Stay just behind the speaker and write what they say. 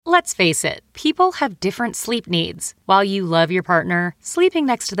Let's face it, people have different sleep needs. While you love your partner, sleeping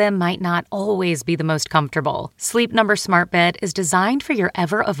next to them might not always be the most comfortable. Sleep Number Smart Bed is designed for your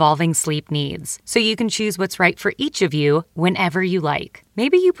ever-evolving sleep needs, so you can choose what's right for each of you whenever you like.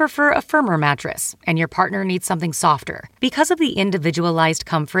 Maybe you prefer a firmer mattress, and your partner needs something softer. Because of the individualized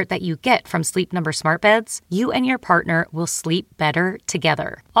comfort that you get from Sleep Number Smart Beds, you and your partner will sleep better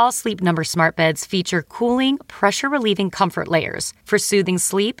together. All Sleep Number Smart Beds feature cooling, pressure-relieving comfort layers for soothing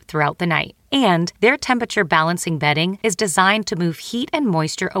sleep throughout the night. And their temperature balancing bedding is designed to move heat and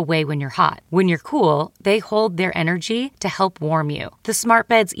moisture away when you're hot. When you're cool, they hold their energy to help warm you. The smart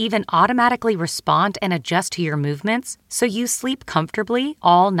beds even automatically respond and adjust to your movements, so you sleep comfortably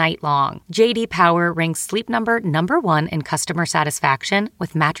all night long. J.D. Power ranks Sleep Number #1 in customer satisfaction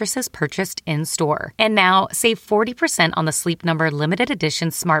with mattresses purchased in-store. And now, save 40% on the Sleep Number limited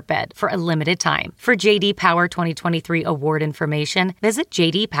edition smart bed for a limited time. For J.D. Power 2023 award information, visit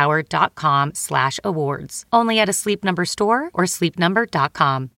jdpower.com/awards. Only at a Sleep Number store or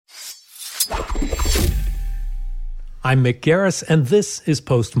sleepnumber.com. I'm Mick Garris, and this is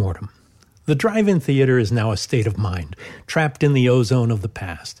Postmortem. The drive-in theater is now a state of mind, trapped in the ozone of the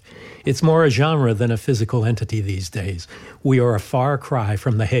past. It's more a genre than a physical entity these days. We are a far cry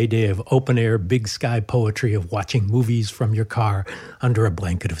from the heyday of open-air, big-sky poetry of watching movies from your car under a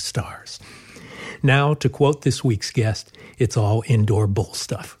blanket of stars. Now, to quote this week's guest, it's all indoor bull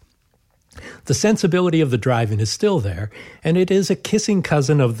stuff. The sensibility of the drive-in is still there, and it is a kissing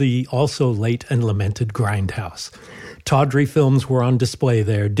cousin of the also late and lamented Grindhouse. Tawdry films were on display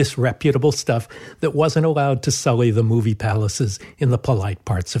there, disreputable stuff that wasn't allowed to sully the movie palaces in the polite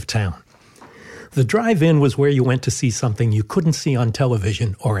parts of town. The drive-in was where you went to see something you couldn't see on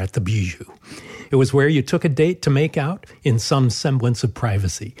television or at the Bijou. It was where you took a date to make out in some semblance of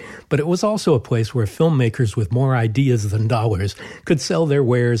privacy. But it was also a place where filmmakers with more ideas than dollars could sell their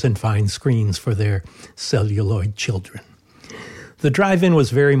wares and find screens for their celluloid children. The drive-in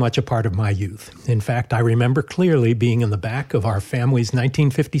was very much a part of my youth. In fact, I remember clearly being in the back of our family's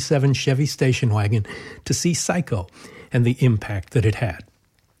 1957 Chevy station wagon to see Psycho and the impact that it had.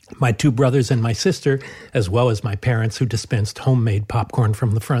 My two brothers and my sister, as well as my parents who dispensed homemade popcorn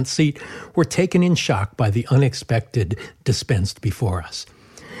from the front seat, were taken in shock by the unexpected dispensed before us.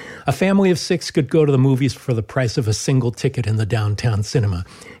 A family of 6 could go to the movies for the price of a single ticket in the downtown cinema,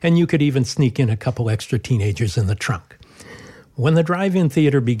 and you could even sneak in a couple extra teenagers in the trunk. When the drive-in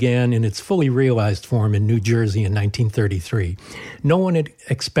theater began in its fully realized form in New Jersey in 1933, no one had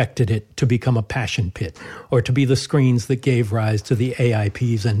expected it to become a passion pit or to be the screens that gave rise to the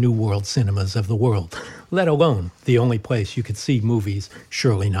AIPs and New World cinemas of the world, let alone the only place you could see movies,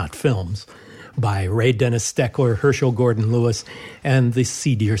 surely not films, by Ray Dennis Steckler, Herschel Gordon Lewis, and the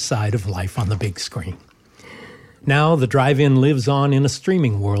seedier side of life on the big screen. Now the drive-in lives on in a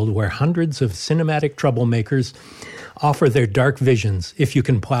streaming world where hundreds of cinematic troublemakers offer their dark visions. If you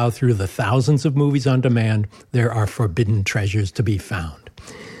can plow through the thousands of movies on demand, there are forbidden treasures to be found.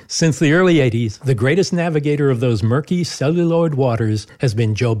 Since the early 80s, the greatest navigator of those murky celluloid waters has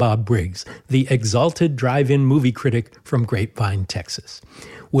been Joe Bob Briggs, the exalted drive-in movie critic from Grapevine, Texas.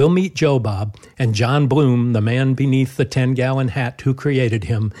 We'll meet Joe Bob and John Bloom, the man beneath the 10-gallon hat who created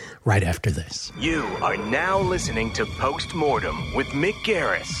him, right after this. You are now listening to Postmortem with Mick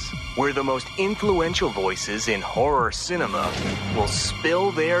Garris, where the most influential voices in horror cinema will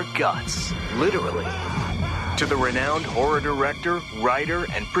spill their guts, literally, to the renowned horror director, writer,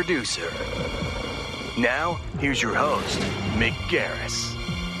 and producer. Now, here's your host, Mick Garris.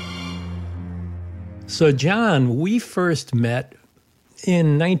 So, John, we first met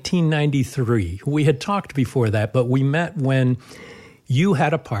in 1993. We had talked before that, but we met when you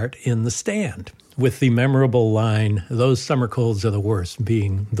had a part in The Stand, with the memorable line, "Those summer colds are the worst,"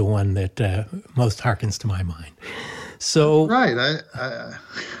 being the one that most harkens to my mind. So right,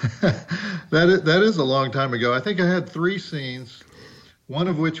 that is a long time ago. I think I had 3 scenes, one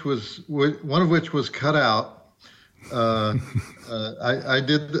of which was cut out. I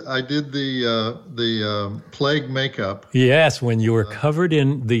did the plague makeup. Yes, when you were covered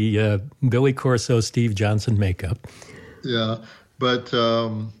in the Billy Corso, Steve Johnson makeup. Yeah, but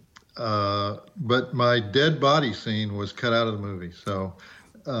my dead body scene was cut out of the movie. So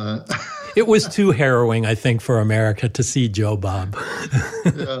it was too harrowing, I think, for America to see Joe Bob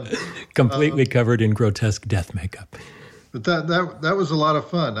completely covered in grotesque death makeup. But that was a lot of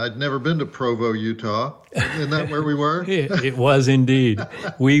fun. I'd never been to Provo, Utah. Isn't that where we were? It was indeed.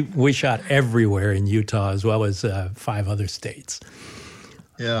 We shot everywhere in Utah as well as 5 other states.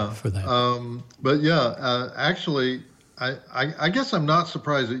 Yeah. For that. But yeah, actually, I guess I'm not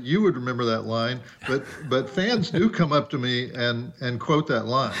surprised that you would remember that line, but fans do come up to me and quote that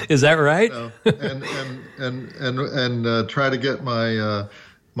line. Is that right? And try to get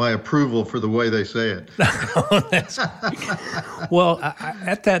my approval for the way they say it. Well,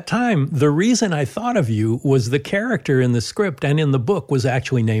 at that time, the reason I thought of you was the character in the script and in the book was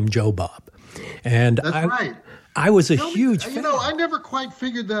actually named Joe Bob. And That's right. I was a huge fan. You know, I never quite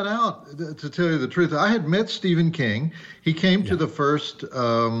figured that out, to tell you the truth. I had met Stephen King. He came to the first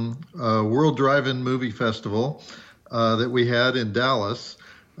World Drive-In Movie Festival that we had in Dallas.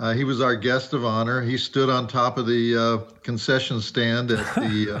 He was our guest of honor. He stood on top of the concession stand at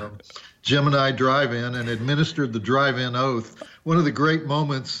the Gemini Drive-In and administered the drive-in oath. One of the great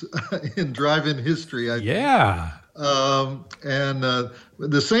moments in drive-in history, I think. Yeah. And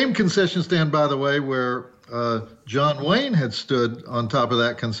the same concession stand, by the way, where John Wayne had stood on top of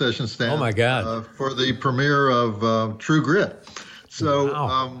that concession stand. Oh my God! For the premiere of True Grit. So,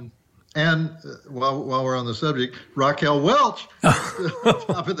 wow. And while we're on the subject, Raquel Welch stood on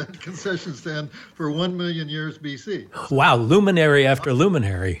top of that concession stand for 1 million years BC. Wow, luminary after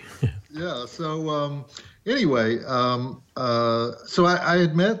luminary. Yeah. So anyway, so I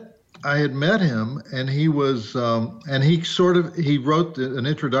had met him, and he was, and he wrote an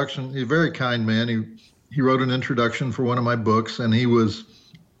introduction. He's a very kind man. He wrote an introduction for one of my books, and he was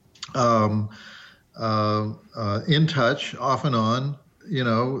in touch off and on, you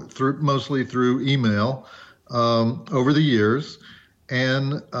know, mostly through email over the years,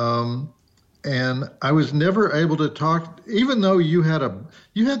 and I was never able to talk, even though you had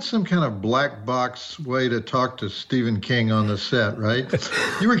some kind of black box way to talk to Stephen King on the set, right?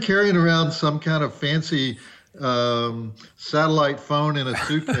 You were carrying around some kind of fancy satellite phone in a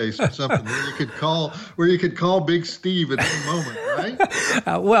suitcase or something where you could call Big Steve at any moment, right?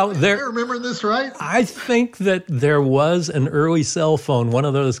 Well, Am I remembering this right? I think that there was an early cell phone, one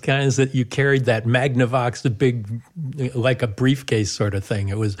of those kinds that you carried that Magnavox, the big, like a briefcase sort of thing.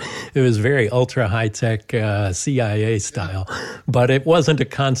 It was very ultra high tech CIA style, but it wasn't a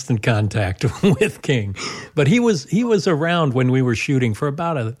constant contact with King. But he was around when we were shooting for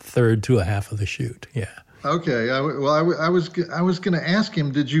about a third to a half of the shoot. Yeah. Okay. I was going to ask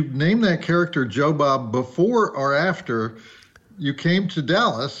him, did you name that character Joe Bob before or after you came to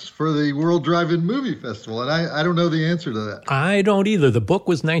Dallas for the World Drive-In Movie Festival? And I don't know the answer to that. I don't either. The book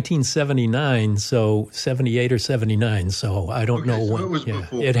was 1979, so 78 or 79. So I don't know when. So it was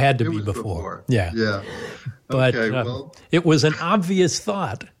before. It had to be before. Yeah. Yeah. But it was an obvious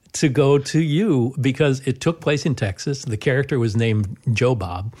thought to go to you because it took place in Texas. The character was named Joe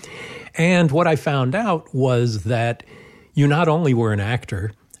Bob. And what I found out was that you not only were an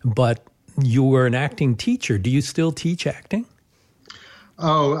actor, but you were an acting teacher. Do you still teach acting?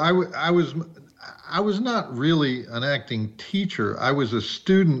 Oh, I was not really an acting teacher. I was a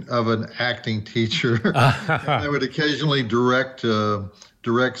student of an acting teacher. I would occasionally direct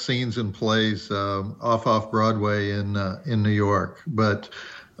scenes and plays off Broadway in New York. But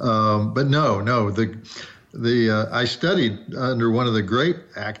no. I studied under one of the great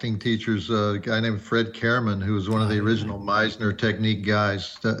acting teachers, a guy named Fred Kerman, who was one of the original Meisner technique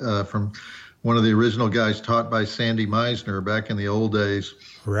guys, from one of the original guys taught by Sandy Meisner back in the old days.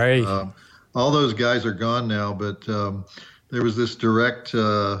 Right. All those guys are gone now, but there was this direct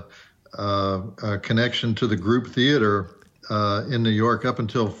connection to the group theater in New York up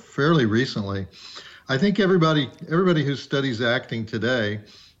until fairly recently. I think everybody who studies acting today,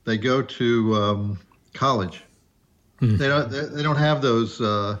 they go to college. They don't have those.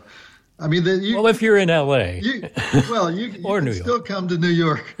 If you're in LA, you can still come to New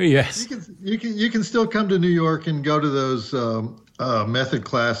York. Yes, you can still come to New York and go to those method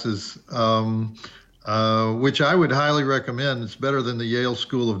classes, which I would highly recommend. It's better than the Yale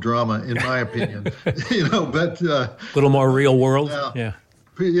School of Drama, in my opinion. But a little more real world. Yeah.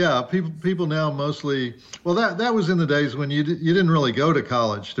 Yeah, people now mostly. Well, that was in the days when you didn't really go to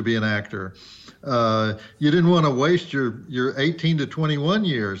college to be an actor. You didn't want to waste your 18 to 21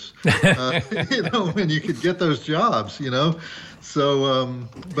 years, when you could get those jobs, So,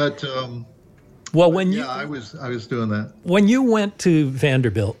 well, when I was doing that. When you went to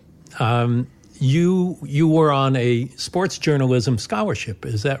Vanderbilt, you were on a sports journalism scholarship.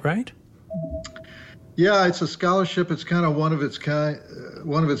 Is that right? Yeah, it's a scholarship. It's kind of one of its kind.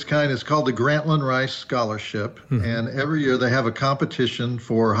 It's called the Grantland Rice Scholarship. Mm-hmm. And every year they have a competition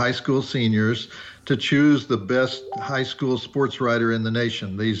for high school seniors to choose the best high school sports writer in the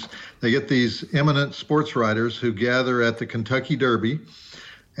nation. They get these eminent sports writers who gather at the Kentucky Derby.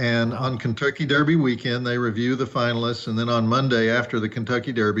 And on Kentucky Derby weekend, they review the finalists. And then on Monday after the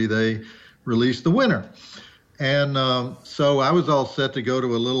Kentucky Derby, they release the winner. And so I was all set to go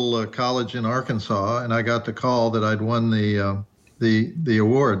to a little college in Arkansas, and I got the call that I'd won the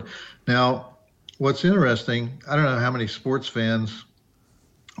award. Now, what's interesting, I don't know how many sports fans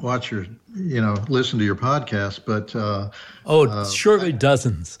watch listen to your podcast, but surely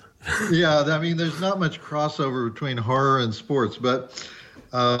dozens. Yeah, I mean, there's not much crossover between horror and sports, but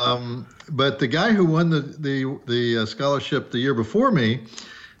the guy who won the scholarship the year before me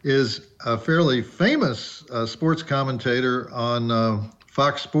is a fairly famous sports commentator on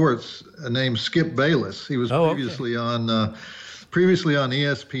Fox Sports named Skip Bayless. He was previously on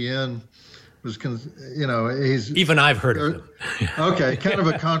ESPN. He's even I've heard of him. Okay, kind of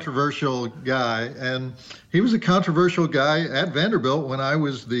a controversial guy, and he was a controversial guy at Vanderbilt when I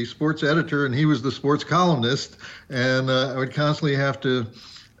was the sports editor and he was the sports columnist, and I would constantly have to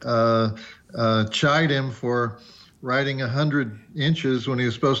chide him for writing 100 inches when he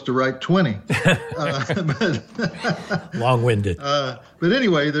was supposed to write 20. Long-winded. But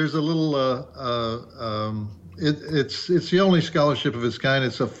anyway, there's a little. It's the only scholarship of its kind.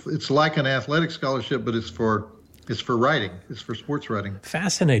 It's like an athletic scholarship, but it's for writing. It's for sports writing.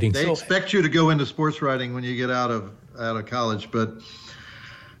 Fascinating. They expect you to go into sports writing when you get out of college, but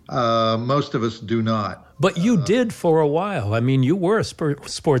most of us do not. But you did for a while. I mean, you were a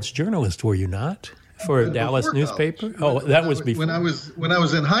sports journalist, were you not? For a Dallas newspaper? That was before. When I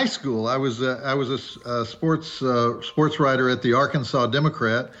was in high school, I was a sports writer at the Arkansas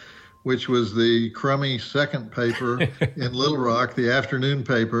Democrat, which was the crummy second paper in Little Rock, the afternoon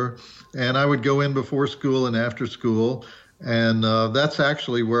paper. And I would go in before school and after school. And that's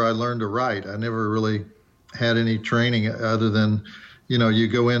actually where I learned to write. I never really had any training other than, you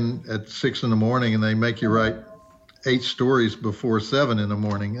go in at 6 a.m. and they make you write 8 stories before 7 a.m.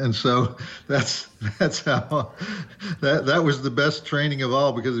 And so that's how that was the best training of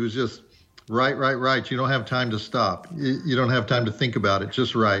all, because it was just write. You don't have time to stop. You don't have time to think about it.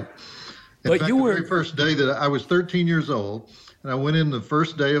 Just write. In fact, the very first day that I was 13 years old, and I went in the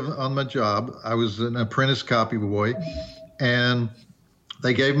first day on my job, I was an apprentice copy boy, and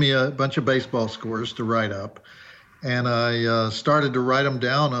they gave me a bunch of baseball scores to write up, and I started to write them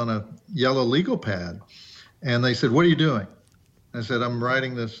down on a yellow legal pad. And they said, "What are you doing?" I said, "I'm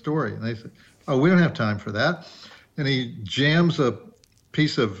writing this story." And they said, "Oh, we don't have time for that." And he jams a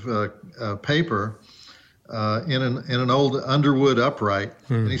piece of paper in an old Underwood upright,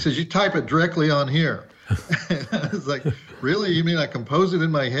 and he says, "You type it directly on here." And I was like, "Really? You mean I compose it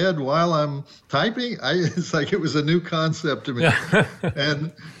in my head while I'm typing?" It's like it was a new concept to me.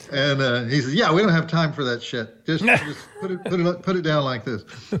 And he said, "Yeah, we don't have time for that shit. Just put it down like this."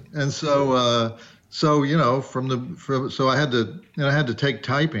 And so I had to take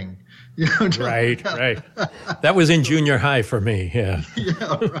typing. Right. That was in junior high for me. Yeah.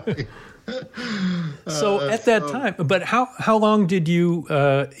 Yeah. Right. So at that time, but how long did you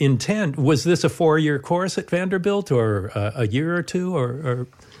intend? Was this a 4-year course at Vanderbilt, or a year or two, or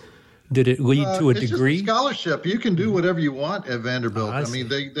did it lead to a degree? It's a scholarship. You can do whatever you want at Vanderbilt. I mean,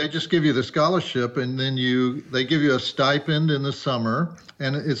 they just give you the scholarship, and then they give you a stipend in the summer,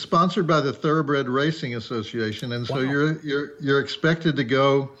 and it's sponsored by the Thoroughbred Racing Association, and so you're expected to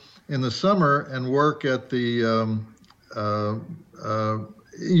go in the summer and work at the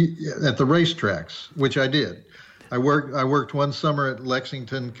racetracks, which I did. I worked one summer at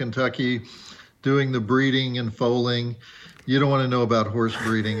Lexington, Kentucky, doing the breeding and foaling. You don't want to know about horse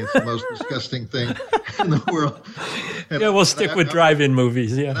breeding. It's the most disgusting thing in the world. And we'll stick with drive-in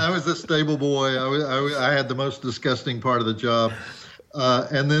movies. Yeah. And I was a stable boy. I had the most disgusting part of the job.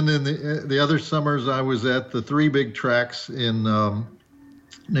 And then in the other summers, I was at the 3 big tracks in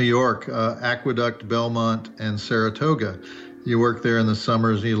New York, Aqueduct, Belmont, and Saratoga. You work there in the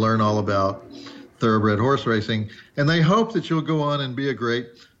summers, and you learn all about thoroughbred horse racing. And they hope that you'll go on and be a great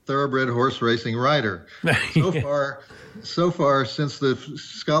thoroughbred horse racing rider. So far, since the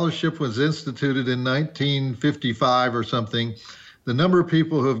scholarship was instituted in 1955 or something, the number of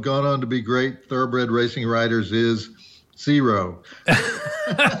people who have gone on to be great thoroughbred racing riders is 0.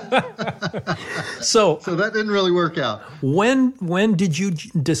 So that didn't really work out. When did you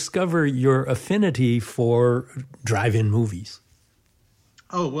discover your affinity for drive-in movies?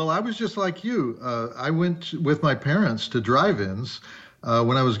 Oh, well, I was just like you. I went with my parents to drive-ins.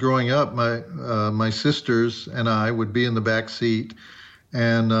 When I was growing up, my sisters and I would be in the back seat,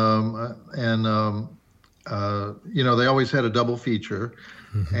 and they always had a double feature.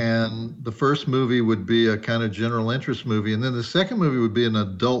 Mm-hmm. And the first movie would be a kind of general interest movie, and then the second movie would be an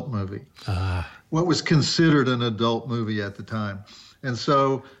adult movie, what was considered an adult movie at the time. And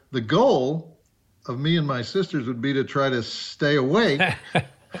so the goal of me and my sisters would be to try to stay awake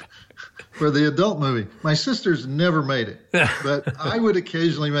for the adult movie. My sisters never made it, but I would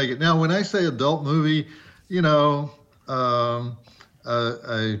occasionally make it. Now, when I say adult movie, you know, a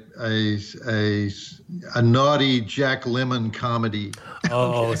naughty Jack Lemmon comedy.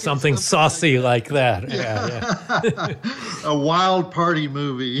 Oh, okay. Something saucy like that. Yeah. A wild party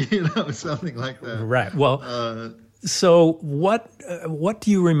movie, you know, something like that. Right. Well, so what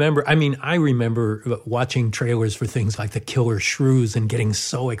do you remember? I mean, I remember watching trailers for things like The Killer Shrews and getting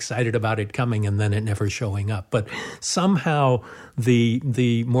so excited about it coming and then it never showing up. But somehow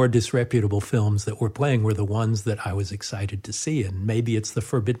the more disreputable films that were playing were the ones that I was excited to see. And maybe it's The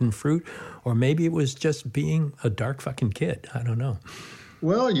Forbidden Fruit, or maybe it was just being a dark fucking kid. I don't know.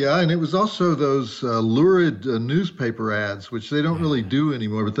 Well, yeah, and it was also those lurid newspaper ads, which they don't really do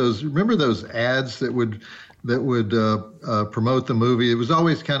anymore. But remember those ads that would promote the movie? It was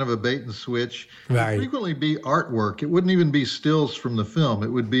always kind of a bait and switch. Right. It would frequently be artwork. It wouldn't even be stills from the film. It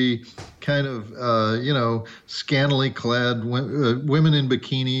would be kind of, scantily clad women in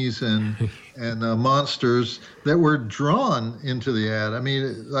bikinis and monsters that were drawn into the ad. I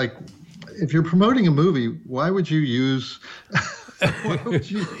mean, like, if you're promoting a movie, why would you use...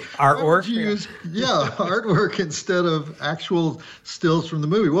 artwork? Artwork instead of actual stills from the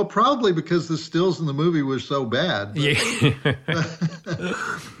movie. Well, probably because the stills in the movie were so bad.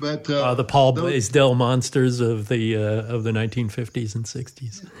 But the Paul Blaisdell monsters of the 1950s and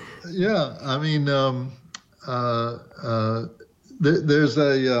 60s. Yeah, I mean, there's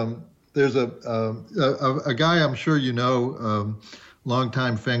a guy I'm sure you know,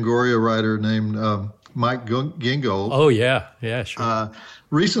 longtime Fangoria writer named Mike Gingold. Oh, yeah, sure.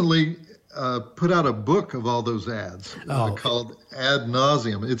 Recently put out a book of all those ads called Ad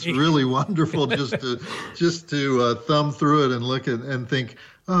Nauseum. It's really wonderful just to thumb through it and look at and think,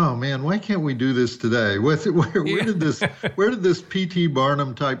 oh man, why can't we do this today? Where did this P.T.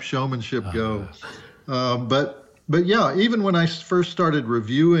 Barnum type showmanship go? But yeah, even when I first started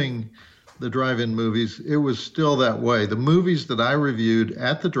reviewing the drive-in movies, it was still that way. The movies that I reviewed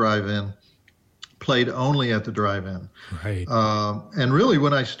at the drive-in played only at the drive-in. Right. And really,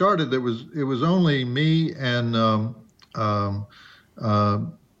 when I started, it was only me and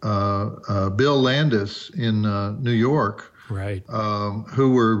Bill Landis in New York, right,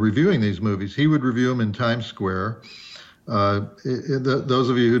 who were reviewing these movies. He would review them in Times Square. Those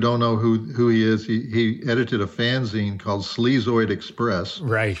of you who don't know who he is, he edited a fanzine called Sleazoid Express.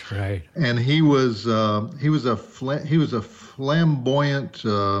 Right. And he was a flamboyant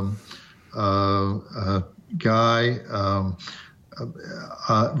guy,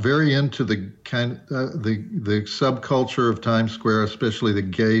 very into the the subculture of Times Square, especially the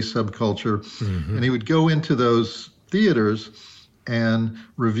gay subculture. Mm-hmm. And he would go into those theaters and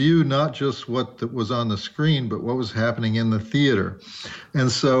review not just what was on the screen, but what was happening in the theater. And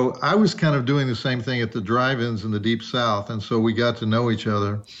so I was kind of doing the same thing at the drive-ins in the Deep South, and so we got to know each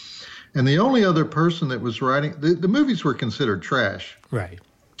other. And the only other person that was writing, the movies were considered trash. Right.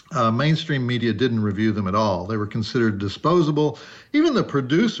 Mainstream media didn't review them at all. They were considered disposable. Even the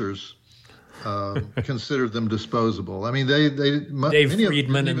producers considered them disposable. I mean, Dave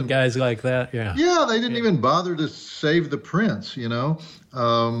Friedman and guys like that. Yeah. Yeah, they didn't even bother to save the prints. You know,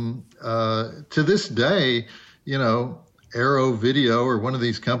 to this day, you know, Arrow Video or one of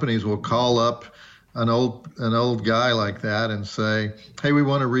these companies will call up an old guy like that and say, "Hey, we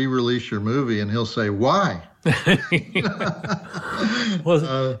want to re-release your movie," and he'll say, "Why?"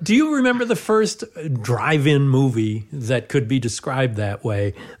 Well, do you remember the first drive-in movie that could be described that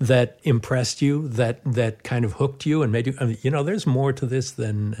way, that impressed you, that kind of hooked you and made you, I mean, there's more to this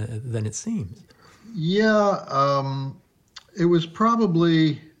than it seems. Yeah, it was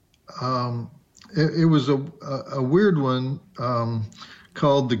probably, it was a weird one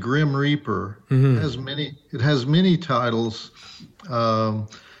called The Grim Reaper. Mm-hmm. It has many titles.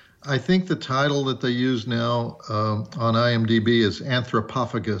 I think the title that they use now on IMDb is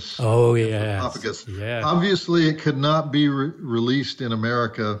Anthropophagus. Oh, yeah. Anthropophagus. Yes. Obviously, it could not be released in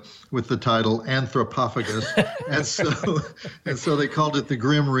America with the title Anthropophagus. and so they called it The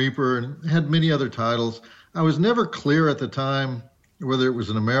Grim Reaper and had many other titles. I was never clear at the time whether it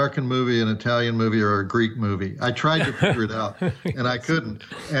was an American movie, an Italian movie, or a Greek movie. I tried to figure it out, and I couldn't.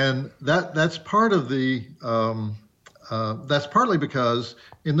 And that's part of the... that's partly because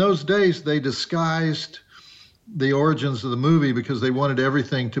in those days they disguised the origins of the movie because they wanted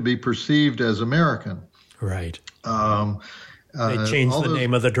everything to be perceived as American. Right. They changed the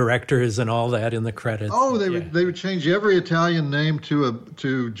name of the directors and all that in the credits. Oh, they would change every Italian name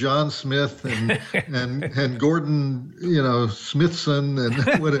to John Smith and Gordon, Smithson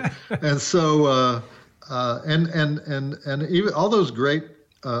and so and even all those great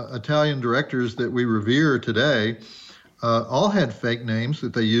Italian directors that we revere today all had fake names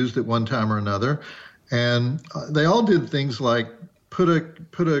that they used at one time or another, and they all did things like put a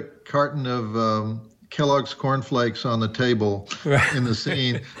carton of Kellogg's cornflakes on the table in the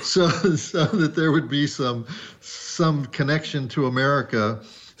scene, so that there would be some connection to America,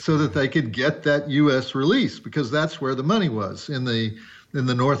 so that they could get that U.S. release, because that's where the money was, in the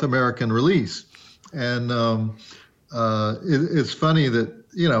North American release. And it's funny that,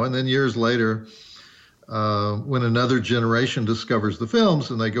 and then years later, when another generation discovers the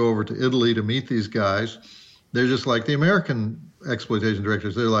films and they go over to Italy to meet these guys, they're just like the American exploitation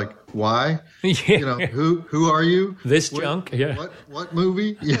directors. They're like, why? Yeah. Who are you? Junk? Yeah. What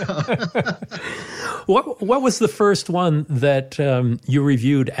movie? Yeah. What was the first one that you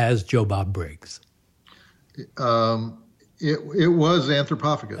reviewed as Joe Bob Briggs? It was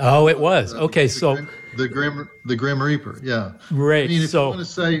Anthropophagus. Oh, it was. Okay, the Grim Reaper. Yeah. Right. I mean, if you want to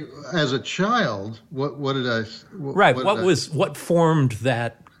say, as a child, what did I? What formed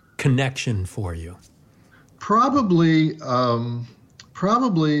that connection for you? Probably, I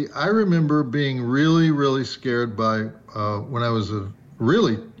remember being really, really scared by when I was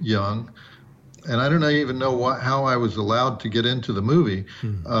really young, and I don't even know how I was allowed to get into the movie.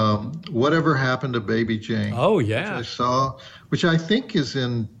 Whatever Happened to Baby Jane? Oh yeah, which I saw, which I think is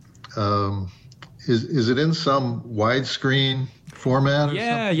in. Is it in some widescreen format? Or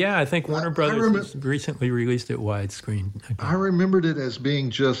something? Yeah. I think Warner Brothers recently released it widescreen. I remembered it as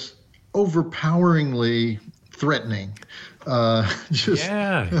being just overpoweringly threatening.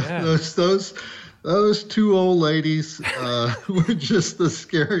 Those two old ladies were just the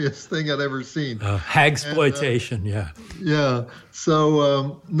scariest thing I'd ever seen. Hagsploitation, yeah. Yeah.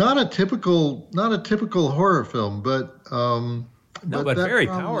 So not a typical horror film, but very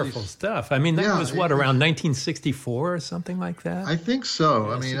powerful stuff. I mean, that was around 1964 or something like that? I think so.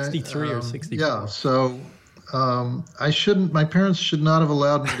 Yeah, I mean, 63 or 64. Yeah. So my parents should not have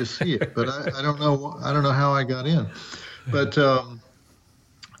allowed me to see it, but I don't know how I got in. But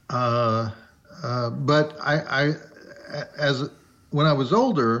when I was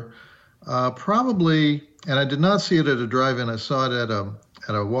older, probably, and I did not see it at a drive-in. I saw it at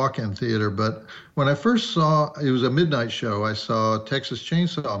a walk-in theater. But when I first saw, it was a midnight show. I saw Texas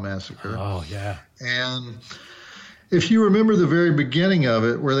Chainsaw Massacre. Oh yeah. And if you remember the very beginning of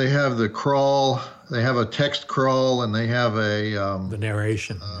it, where they have the crawl, they have a text crawl, and they have the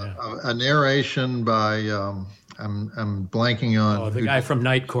narration, a narration by. I'm blanking on the guy from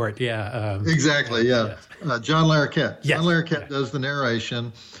Night Court. Yeah. Exactly. Yeah. John Larroquette. Yes. John Larroquette does the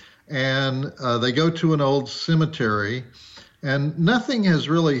narration, and they go to an old cemetery, and nothing has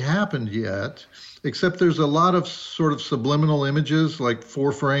really happened yet, except there's a lot of sort of subliminal images, like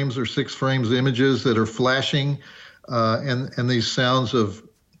 4 frames or 6 frames images that are flashing, and these sounds of,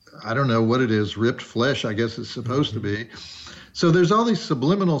 I don't know what it is, ripped flesh, I guess it's supposed to be. So there's all these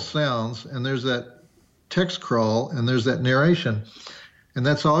subliminal sounds, and there's that text crawl, and there's that narration, and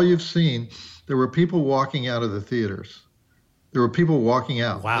that's all you've seen. There were people walking out of the theaters. There were people walking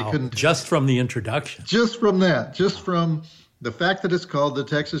out. Wow. Just from the introduction. Just from that. Just from the fact that it's called the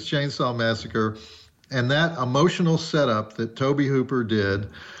Texas Chainsaw Massacre and that emotional setup that Tobe Hooper did,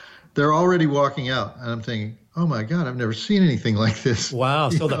 they're already walking out. And I'm thinking, oh my God, I've never seen anything like this. Wow.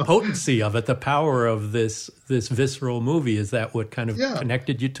 So the potency of it, the power of this visceral movie, is that what kind of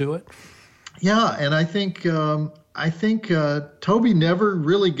connected you to it? Yeah, and I think Tobe never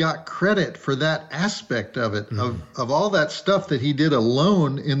really got credit for that aspect of it, of all that stuff that he did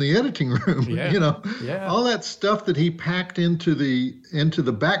alone in the editing room. All that stuff that he packed into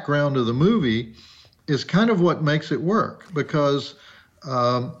the background of the movie is kind of what makes it work, because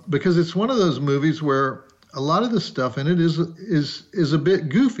it's one of those movies where a lot of the stuff in it is a bit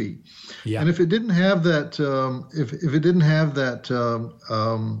goofy. Yeah. And if it didn't have that, if it didn't have that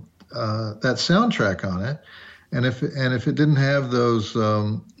soundtrack on it, and if it didn't have those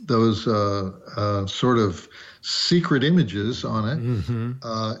sort of secret images on it,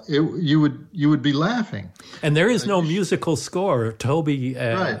 you would be laughing. And there is no musical score. Tobe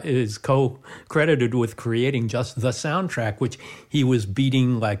is co-credited with creating just the soundtrack, which he was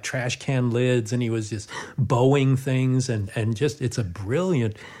beating like trash can lids, and he was just bowing things, and just, it's a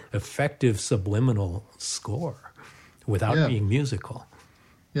brilliant, effective subliminal score without being musical.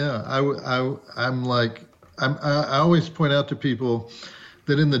 Yeah, I always point out to people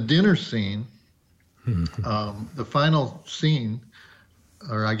that in the dinner scene, the final scene,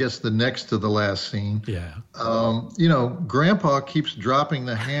 or I guess the next to the last scene, Grandpa keeps dropping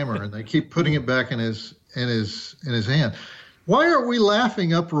the hammer, and they keep putting it back in his hand. why aren't we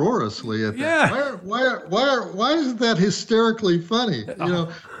laughing uproariously at that? Yeah. Why isn't that hysterically funny?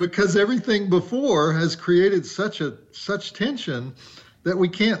 Because everything before has created such tension that we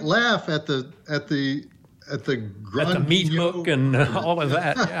can't laugh at the meat hook and all of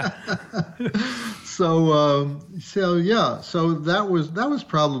that. Yeah. So that was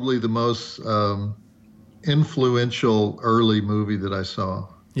probably the most influential early movie that I saw.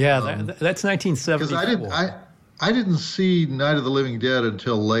 Yeah, that's 1974. Because I didn't see Night of the Living Dead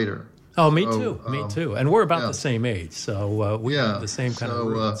until later. Oh, me too. And we're about the same age, so we have the same kind of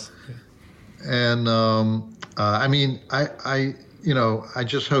roots. And I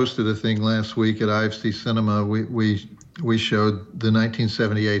just hosted a thing last week at IFC Cinema. We showed the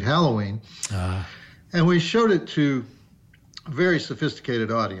 1978 Halloween, and we showed it to a very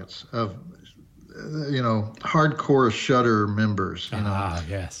sophisticated audience of hardcore Shudder members.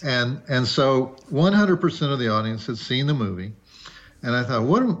 Yes. And so 100% of the audience had seen the movie. And I thought,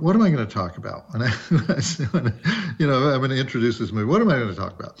 what am I going to talk about? And I'm going to introduce this movie. What am I going to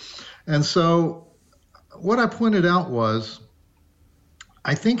talk about? And so what I pointed out was,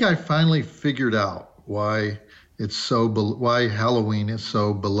 I think I finally figured out why why Halloween is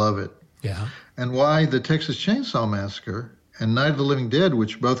so beloved. Yeah. And why the Texas Chainsaw Massacre and Night of the Living Dead,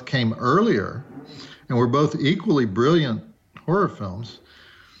 which both came earlier and were both equally brilliant horror films,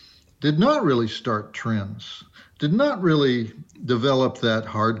 did not really start trends, did not really develop that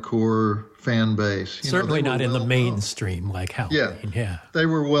hardcore fan base. Certainly not in the mainstream like Halloween. Yeah. They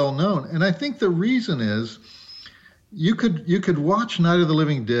were well known. And I think the reason is you could watch Night of the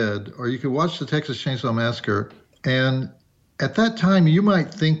Living Dead or you could watch the Texas Chainsaw Massacre, and at that time, you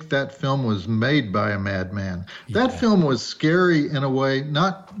might think that film was made by a madman. Yeah. That film was scary in a way,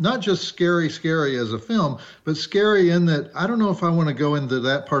 not just scary as a film, but scary in that I don't know if I want to go into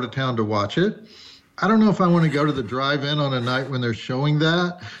that part of town to watch it. I don't know if I want to go to the drive-in on a night when they're showing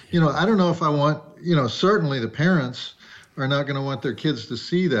that. I don't know if I want, certainly the parents are not going to want their kids to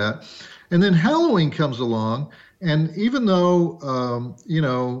see that. And then Halloween comes along, and even though,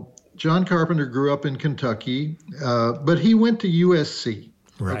 John Carpenter grew up in Kentucky, but he went to USC.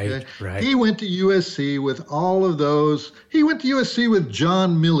 Right. He went to USC with all of those. He went to USC with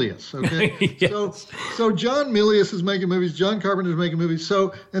John Milius, okay? Yes. So John Milius is making movies, John Carpenter's making movies,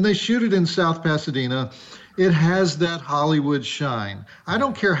 and they shoot it in South Pasadena. It has that Hollywood shine. I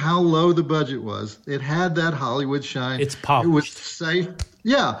don't care how low the budget was. It had that Hollywood shine. It's polished. It was safe.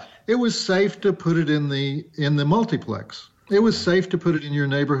 Yeah, it was safe to put it in the multiplex. It was safe to put it in your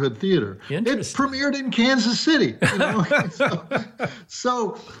neighborhood theater. It premiered in Kansas City.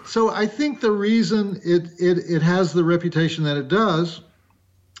 So I think the reason it has the reputation that it does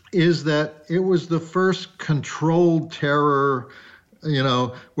is that it was the first controlled terror,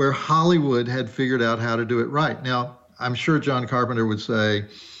 where Hollywood had figured out how to do it right. Now, I'm sure John Carpenter would say,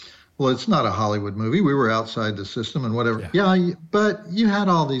 well, it's not a Hollywood movie. We were outside the system and whatever. Yeah, but you had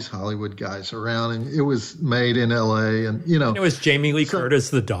all these Hollywood guys around, and it was made in L.A. and it was Jamie Lee Curtis,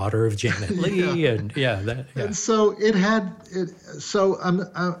 the daughter of Janet Leigh, and And so it had it. So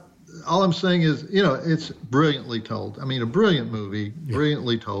all I'm saying is, it's brilliantly told. I mean, a brilliant movie,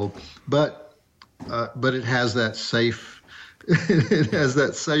 brilliantly told, but it has that safe. It has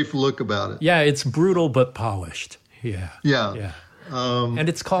that safe look about it. Yeah, it's brutal but polished. Yeah. And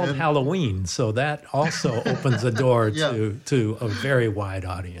it's called Halloween, so that also opens a door to a very wide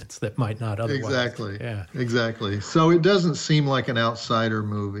audience that might not otherwise. Exactly. Yeah. Exactly. So it doesn't seem like an outsider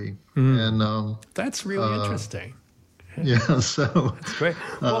movie, and that's really interesting. Yeah. So that's great.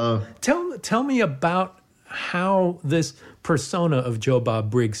 Well, tell me about how this persona of Joe Bob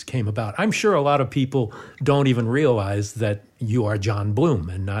Briggs came about. I'm sure a lot of people don't even realize that you are John Bloom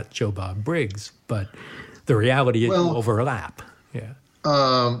and not Joe Bob Briggs, but the reality is you overlap. Yeah.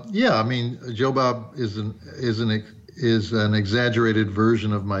 I mean, Joe Bob is an exaggerated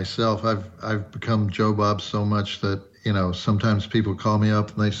version of myself. I've become Joe Bob so much that sometimes people call me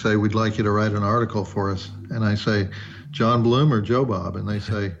up and they say, "We'd like you to write an article for us," and I say, "John Bloom or Joe Bob?" And they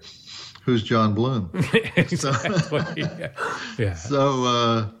say, "Who's John Bloom?" Exactly. Yeah.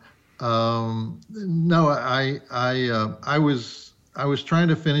 So no, I was trying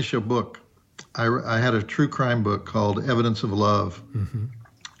to finish a book. I had a true crime book called Evidence of Love. Mm-hmm.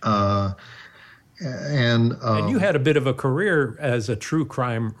 And you had a bit of a career as a true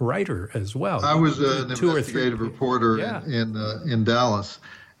crime writer as well. I was an investigative reporter in Dallas.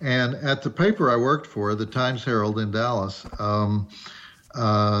 And at the paper I worked for, the Times-Herald in Dallas,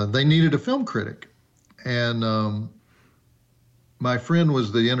 they needed a film critic. And my friend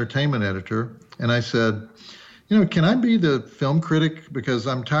was the entertainment editor. And I said, can I be the film critic? Because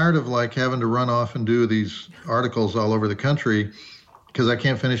I'm tired of like having to run off and do these articles all over the country because I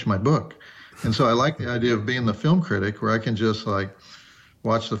can't finish my book. And so I like the idea of being the film critic where I can just like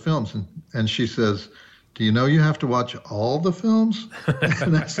watch the films. And she says, do you know you have to watch all the films?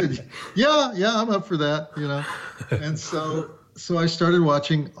 And I said, yeah, I'm up for that, And so I started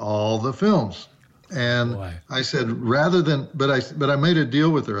watching all the films. And I said, but I made a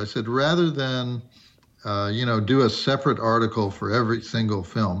deal with her. I said, rather than, do a separate article for every single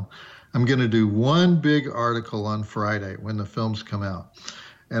film, I'm going to do one big article on Friday when the films come out.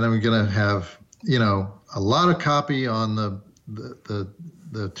 And I'm going to have, a lot of copy on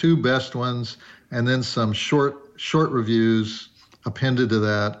the two best ones, and then some short reviews appended to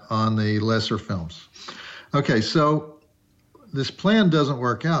that on the lesser films. Okay, so this plan doesn't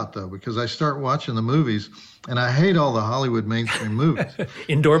work out, though, because I start watching the movies, and I hate all the Hollywood mainstream movies.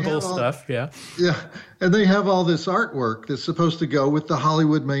 Indoor bull stuff, yeah. Yeah, and they have all this artwork that's supposed to go with the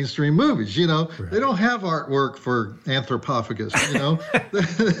Hollywood mainstream movies, Right. They don't have artwork for Anthropophagus,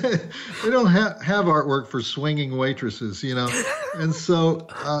 They don't have artwork for swinging waitresses, And so,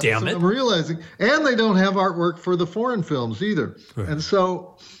 I'm realizing, and they don't have artwork for the foreign films either. Right. And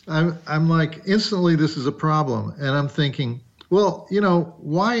so I'm like, instantly this is a problem. And I'm thinking, well,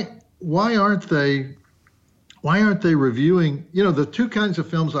 why aren't they reviewing, the two kinds of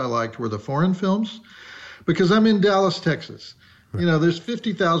films I liked were the foreign films, because I'm in Dallas, Texas. Right. There's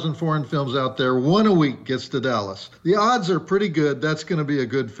 50,000 foreign films out there. One a week gets to Dallas. The odds are pretty good that's going to be a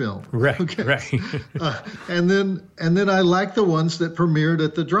good film. Right, okay? Right. And then I like the ones that premiered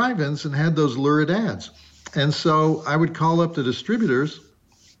at the drive-ins and had those lurid ads. And so I would call up the distributors.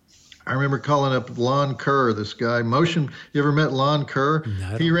 I remember calling up Lon Kerr, this guy, you ever met Lon Kerr?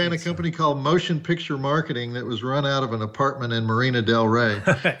 No, he ran a company called Motion Picture Marketing that was run out of an apartment in Marina Del Rey.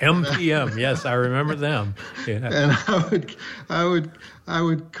 MPM, yes, I remember them. Yeah. And I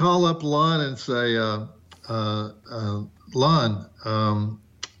would call up Lon and say, Lon,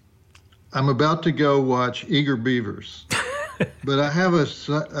 I'm about to go watch Eager Beavers, but I have a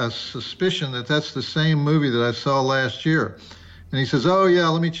suspicion that that's the same movie that I saw last year. And he says, oh, yeah,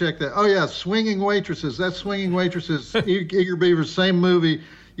 let me check that. Oh, yeah, Swinging Waitresses. That's Swinging Waitresses, Eager Beavers, same movie.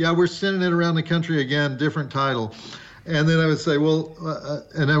 Yeah, we're sending it around the country again, different title. And then I would say, well,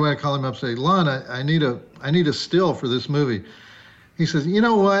 and then when I call him up, say, Lon, I need a still for this movie. He says, you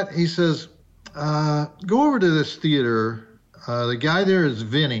know what? He says, go over to this theater. The guy there is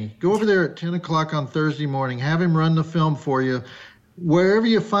Vinny. Go over there at 10 o'clock on Thursday morning. Have him run the film for you. Wherever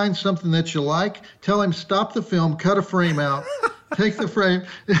you find something that you like, tell him stop the film, cut a frame out. Take the frame.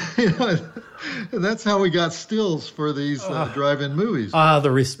 And that's how we got stills for these drive-in movies. The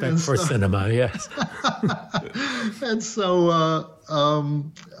respect for cinema, yes. And so,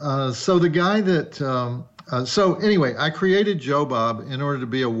 so the guy that, so anyway, I created Joe Bob in order to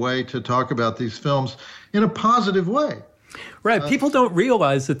be a way to talk about these films in a positive way. Right. People don't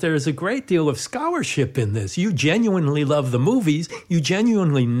realize that there is a great deal of scholarship in this. You genuinely love the movies. You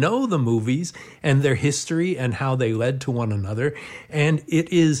genuinely know the movies and their history and how they led to one another. And it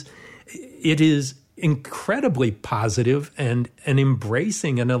is incredibly positive and an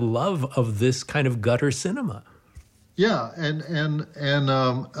embracing and a love of this kind of gutter cinema. Yeah. And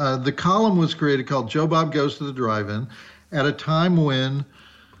the column was created called Joe Bob Goes to the Drive-In at a time when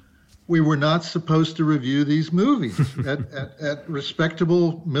we were not supposed to review these movies. At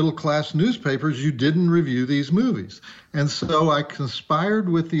respectable middle-class newspapers, you didn't review these movies. And so I conspired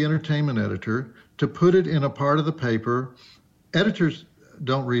with the entertainment editor to put it in a part of the paper. Editors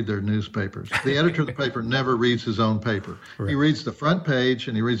don't read their newspapers. The editor of the paper never reads his own paper. Right. He reads the front page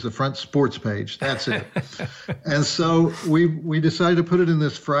and he reads the front sports page. That's it. And so we decided to put it in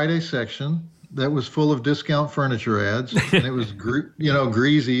this Friday section that was full of discount furniture ads, and it was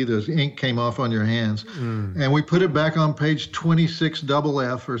greasy. The ink came off on your hands. And we put it back on page 26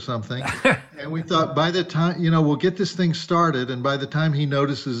 FF or something. And we thought by the time, we'll get this thing started, and by the time he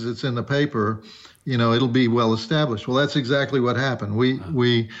notices it's in the paper, it'll be well established. Well, that's exactly what happened.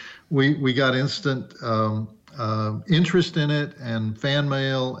 We got instant interest in it and fan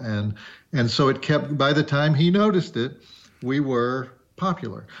mail, and so it kept. By the time he noticed it, we were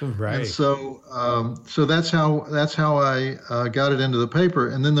popular. Right. And so that's how I got it into the paper.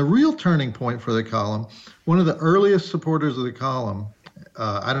 And then the real turning point for the column, one of the earliest supporters of the column,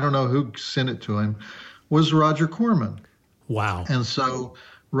 I don't know who sent it to him, was Roger Corman. Wow. And so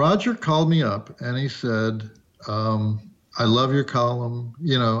Roger called me up and he said, I love your column.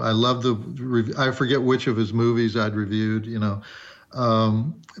 I love I forget which of his movies I'd reviewed,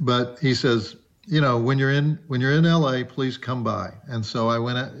 but he says, when you're in LA, please come by. And so I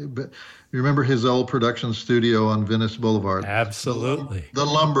went. But you remember his old production studio on Venice Boulevard? Absolutely. The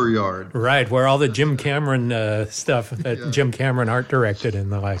Lumber Yard. Right, where all the Jim Cameron stuff that Jim Cameron art directed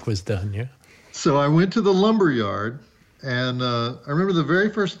and the like was done. Yeah. So I went to the Lumber Yard, and I remember the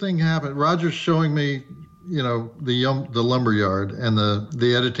very first thing happened. Roger's showing me, the Lumber Yard and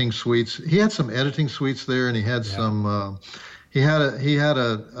the editing suites. He had some editing suites there, and he had some. He had a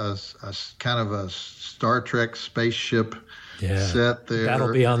kind of a Star Trek spaceship set there.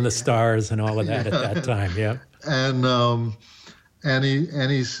 Battle Beyond the Stars and all of that at that time. Yeah. And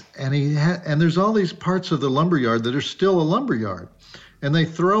there's all these parts of the Lumber Yard that are still a lumber yard. And they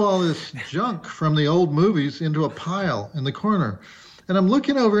throw all this junk from the old movies into a pile in the corner. And I'm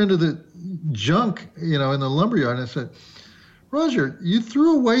looking over into the junk, in the lumberyard, and I said, Roger, you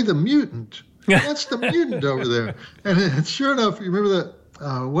threw away the mutant. That's the mutant over there. And sure enough, you remember that,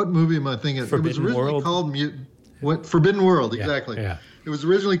 what movie am I thinking? Forbidden it was originally World? Called Mutant. What? Forbidden World, exactly. Yeah. It was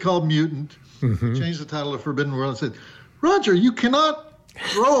originally called Mutant. Changed the title to Forbidden World and said, Roger, you cannot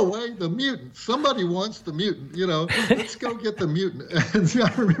throw away the mutant. Somebody wants the mutant, let's go get the mutant. And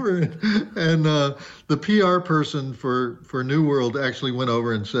I remember, and the PR person for New World actually went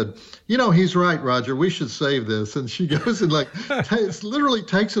over and said, he's right, Roger, we should save this. And she goes and literally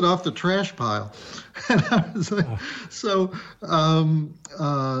takes it off the trash pile. And I was like, so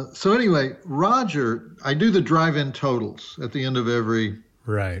anyway, Roger, I do the drive-in totals at the end of every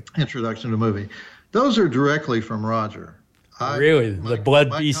introduction to a movie. Those are directly from Roger. Really? The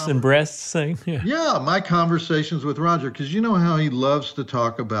blood, beasts, and breasts thing? Yeah, my conversations with Roger, because you know how he loves to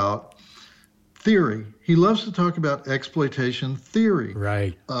talk about theory. He loves to talk about exploitation theory.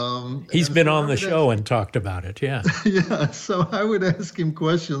 Right. He's been on the show and talked about it, yeah. Yeah, so I would ask him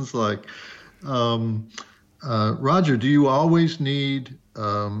questions like, Roger, do you always need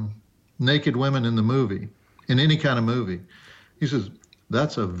naked women in the movie, in any kind of movie? He says,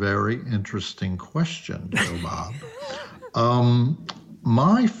 that's a very interesting question, Joe Bob.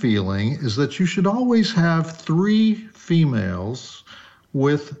 My feeling is that you should always have 3 females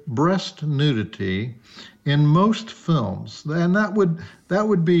with breast nudity in most films, and that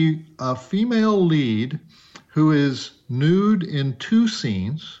would be a female lead who is nude in 2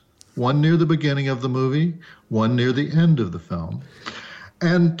 scenes, one near the beginning of the movie, one near the end of the film,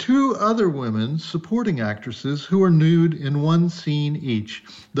 and 2 other women, supporting actresses, who are nude in 1 scene each.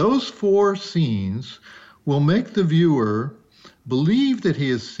 Those 4 scenes will make the viewer believe that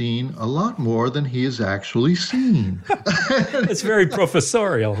he has seen a lot more than he has actually seen. It's very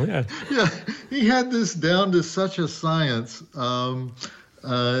professorial. Yeah. Yeah, he had this down to such a science. He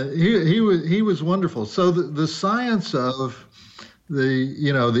was wonderful. So the science of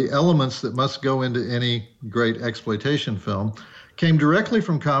the elements that must go into any great exploitation film came directly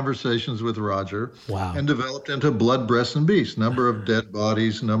from conversations with Roger. Wow. And developed into Blood, Breasts, and Beasts. Number of dead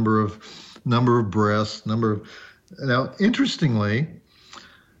bodies, number of breasts, Now, interestingly,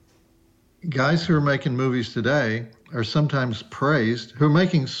 guys who are making movies today are sometimes praised, who are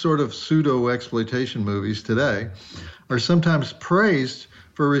making sort of pseudo-exploitation movies today, are sometimes praised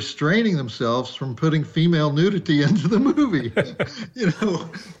for restraining themselves from putting female nudity into the movie.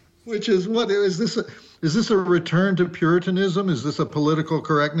 Which is is this a return to Puritanism? Is this a political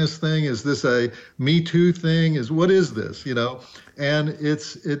correctness thing? Is this a Me Too thing? What is this? And it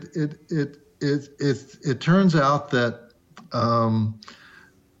turns out that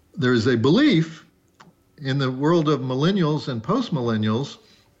there is a belief in the world of millennials and post-millennials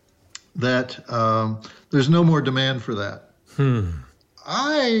that there's no more demand for that.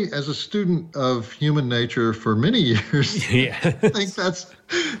 I, as a student of human nature for many years, think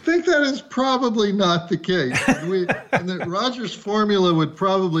that is probably not the case. And that Roger's formula would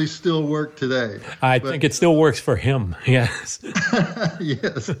probably still work today. I think it still works for him. Yes.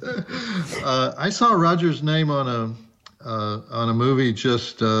 Yes. I saw Roger's name on a movie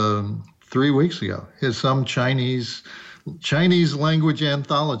just 3 weeks ago. Some Chinese language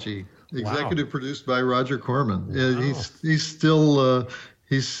anthology. Executive produced by Roger Corman. Wow. He's still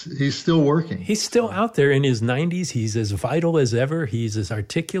he's still working. He's still out there in his 90s. He's as vital as ever. He's as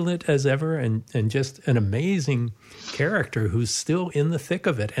articulate as ever, and just an amazing character who's still in the thick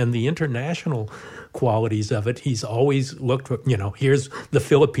of it. And the international qualities of it, he's always looked. Here's the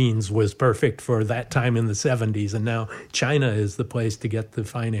Philippines was perfect for that time in the 70s, and now China is the place to get the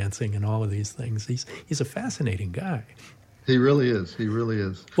financing and all of these things. He's a fascinating guy. He really is. He really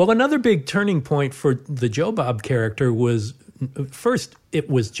is. Well, another big turning point for the Joe Bob character was, first, it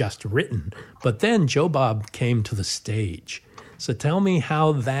was just written, but then Joe Bob came to the stage. So tell me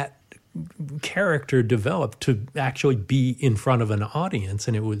how that character developed to actually be in front of an audience,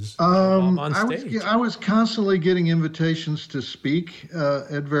 and it was on stage? I was constantly getting invitations to speak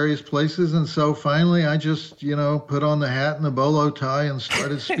at various places, and so finally I just, put on the hat and the bolo tie and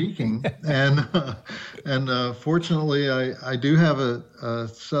started speaking. And fortunately, I do have a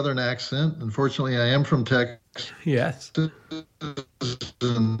Southern accent. Unfortunately, I am from Texas. Yes.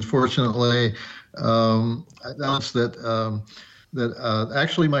 Unfortunately, I announced that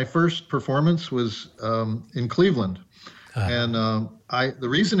actually my first performance was in Cleveland. And the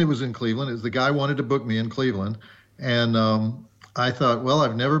reason it was in Cleveland is the guy wanted to book me in Cleveland. And I thought, well,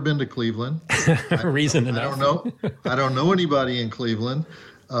 I've never been to Cleveland. Reason enough. I don't know anybody in Cleveland.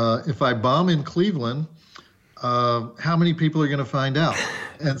 If I bomb in Cleveland, how many people are going to find out?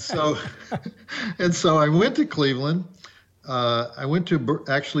 And so I went to Cleveland. I went to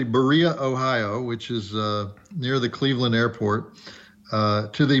actually Berea, Ohio, which is near the Cleveland airport,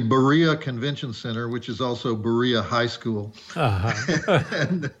 to the Berea Convention Center, which is also Berea High School.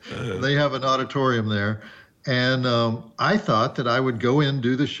 And they have an auditorium there. And I thought that I would go in,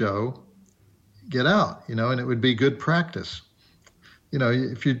 do the show, get out, and it would be good practice.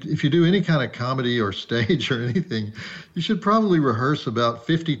 If you do any kind of comedy or stage or anything, you should probably rehearse about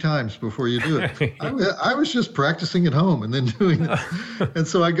 50 times before you do it. I was just practicing at home and then doing it. And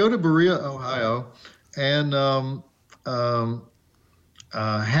so I go to Berea, Ohio, and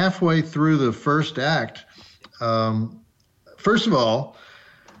halfway through the first act, first of all,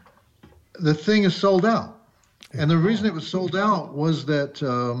 the thing is sold out. And the reason it was sold out was that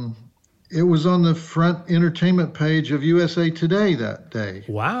it was on the front entertainment page of USA Today that day.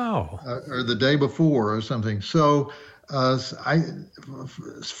 Wow. Or the day before or something. So I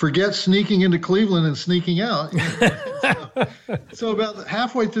forget sneaking into Cleveland and sneaking out. So about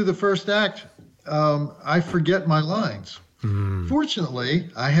halfway through the first act, I forget my lines. Fortunately,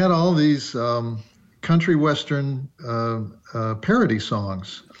 I had all these country western parody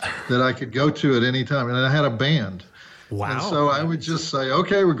songs that I could go to at any time. And I had a band. Wow. And so I would just say,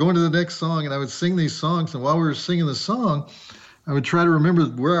 okay, we're going to the next song. And I would sing these songs. And while we were singing the song, I would try to remember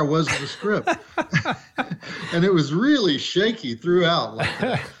where I was in the script. And it was really shaky throughout like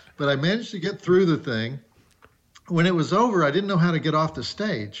that. But I managed to get through the thing. When it was over, I didn't know how to get off the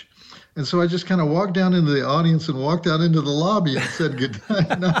stage. And so I just kind of walked down into the audience and walked out into the lobby and said good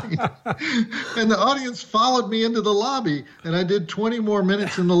night. And the audience followed me into the lobby, and I did 20 more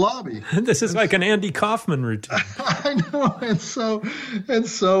minutes in the lobby. This is like an Andy Kaufman routine. I know. And so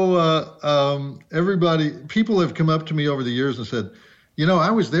everybody, people have come up to me over the years and said,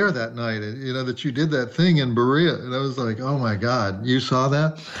 I was there that night, that you did that thing in Berea. And I was like, oh my God, you saw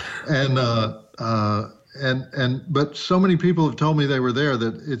that? But so many people have told me they were there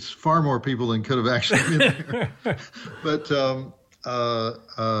that it's far more people than could have actually been there. But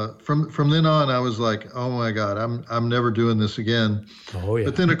from then on, I was like, oh my God, I'm never doing this again. Oh yeah.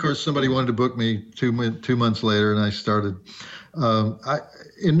 But then of course somebody wanted to book me 2 months later, and I started.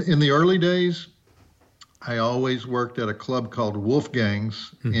 In the early days, I always worked at a club called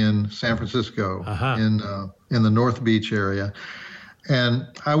Wolfgang's in San Francisco, in the North Beach area, and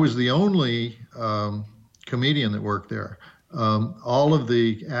I was the only comedian that worked there. All of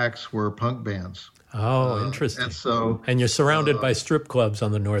the acts were punk bands. Oh, interesting. And you're surrounded by strip clubs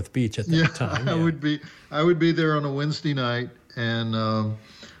on the North Beach at that time. I would be there on a Wednesday night, and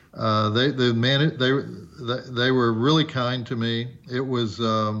they were really kind to me. It was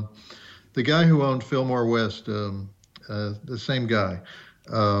the guy who owned Fillmore West, the same guy.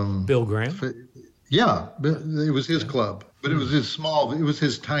 Bill Graham? Yeah, it was his club. But it was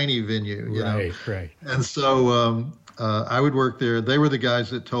his tiny venue, Right. And so I would work there. They were the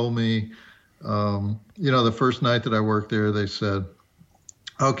guys that told me, the first night that I worked there, they said,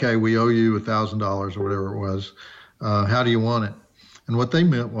 okay, we owe you $1,000 or whatever it was. How do you want it? And what they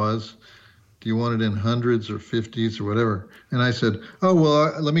meant was, do you want it in hundreds or 50s or whatever? And I said, oh,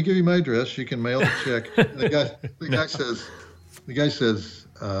 well, let me give you my address. You can mail the check. And the guy says,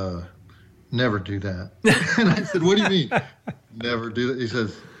 never do that. And I said, what do you mean? Never do that. He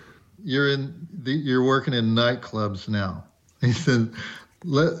says, you're working in nightclubs now. He said,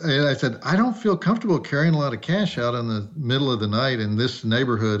 and I said, I don't feel comfortable carrying a lot of cash out in the middle of the night in this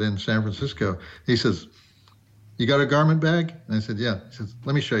neighborhood in San Francisco. He says, you got a garment bag? And I said, yeah. He says,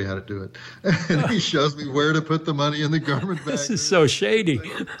 let me show you how to do it. And he shows me where to put the money in the garment bag. This is so shady.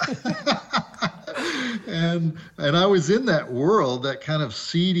 And I was in that world, that kind of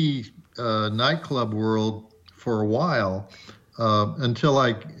seedy nightclub world for a while, until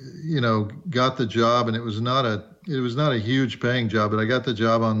I, got the job, and it was not a a huge paying job, but I got the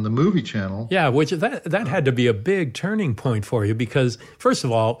job on the movie channel. Yeah, which that had to be a big turning point for you because, first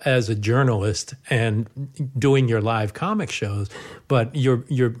of all, as a journalist and doing your live comic shows, but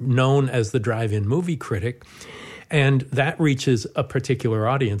you're known as the drive-in movie critic, and that reaches a particular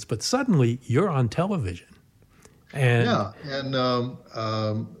audience. But suddenly you're on television. And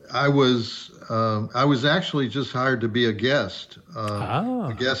I was actually just hired to be a guest,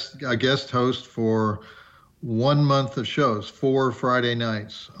 a guest host for 1 month of shows, 4 Friday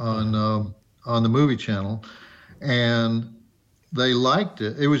nights on the movie channel, and they liked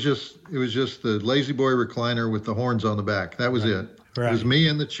it. It was just the Lazy Boy recliner with the horns on the back. That was it. Right. It was me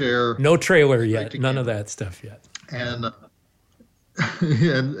in the chair. No trailer yet. None of that stuff yet. And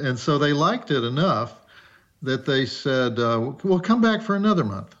and so they liked it enough that they said, well, come back for another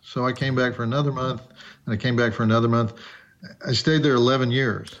month. So I came back for another month, and I came back for another month. I stayed there 11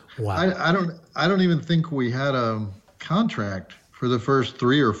 years. Wow. I don't even think we had a contract for the first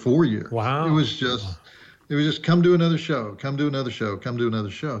 3 or 4 years. Wow. It was just come do another show, come do another show, come do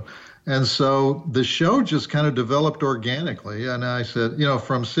another show. And so the show just kind of developed organically. And I said,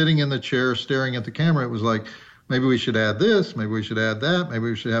 from sitting in the chair staring at the camera, it was like, maybe we should add this, maybe we should add that, maybe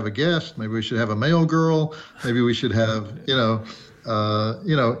we should have a guest, maybe we should have a male girl, maybe we should have,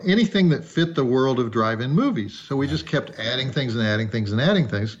 anything that fit the world of drive-in movies. So we just kept adding things and adding things and adding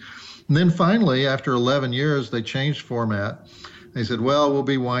things. And then finally, after 11 years, they changed format. They said, well, we'll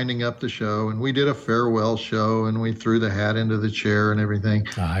be winding up the show. And we did a farewell show, and we threw the hat into the chair and everything.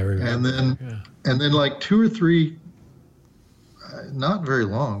 I remember. And then like 2 or 3, not very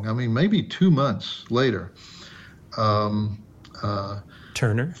long, I mean, maybe 2 months later,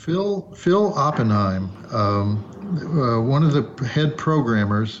 Turner? Phil Oppenheim, one of the head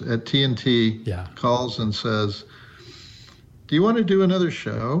programmers at TNT, calls and says, do you want to do another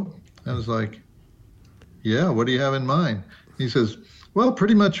show? I was like, yeah, what do you have in mind? He says, well,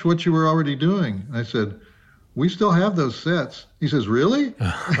 pretty much what you were already doing. I said, we still have those sets. He says, really?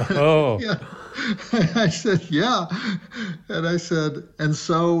 Oh. Yeah. I said, yeah. And I said, and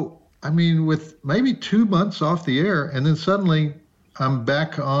so, I mean, with maybe 2 months off the air, and then suddenly I'm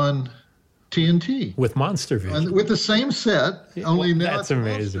back on TNT. With Monster Vision. With the same set, only now that's it's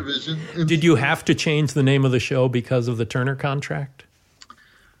amazing. Monster Vision. Did you have to change the name of the show because of the Turner contract?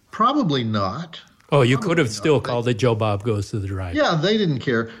 Probably not. Oh, you could have still called it Joe Bob Goes to the Drive. Yeah, they didn't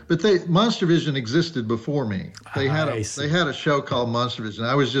care. But Monster Vision existed before me. They had a show called Monster Vision.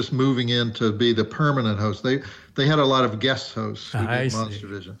 I was just moving in to be the permanent host. They had a lot of guest hosts who did Monster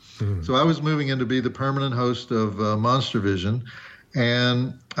Vision. Mm. So I was moving in to be the permanent host of Monster Vision,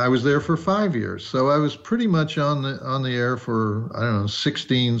 and I was there for 5 years. So I was pretty much on the air for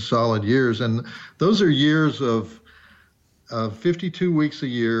 16 solid years, and those are years of 52 weeks a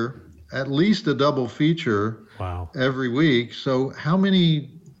year. At least a double feature every week. So how many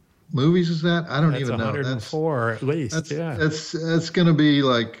movies is that? I don't even know. 104 at least. That's going to be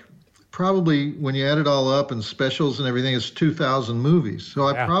like probably when you add it all up and specials and everything, it's 2,000 movies. So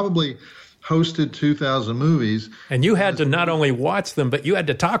I probably hosted 2,000 movies. And you had to not only watch them, but you had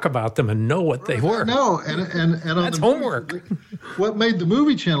to talk about them and know what they were. No, and on that's homework. What made the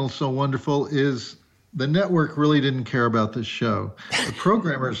movie channel so wonderful is the network really didn't care about this show. The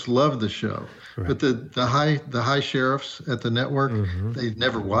programmers loved the show, but the high sheriffs at the network, they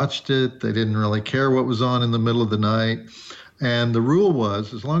never watched it. They didn't really care what was on in the middle of the night. And the rule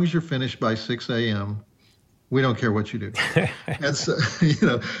was, as long as you're finished by 6 a.m., we don't care what you do. And so,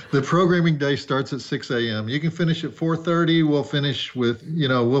 the programming day starts at 6 a.m. You can finish at 4:30. We'll finish with,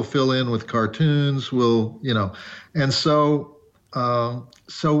 we'll fill in with cartoons. And so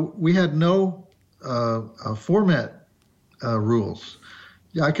we had no format rules.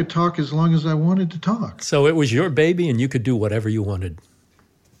 Yeah, I could talk as long as I wanted to talk. So it was your baby and you could do whatever you wanted.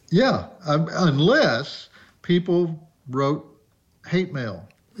 Yeah, unless people wrote hate mail,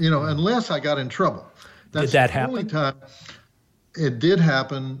 unless I got in trouble. That's did that happen? It did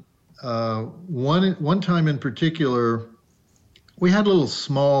happen. One time in particular, we had little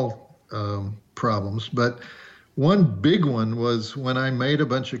small problems, but one big one was when I made a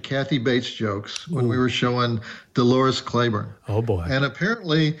bunch of Kathy Bates jokes when we were showing Dolores Claiborne. Oh, boy. And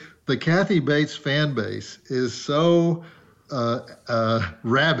apparently the Kathy Bates fan base is so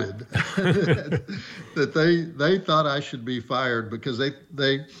rabid that they thought I should be fired because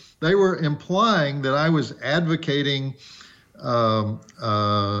they were implying that I was advocating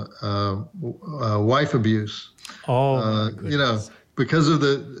wife abuse. Oh, because of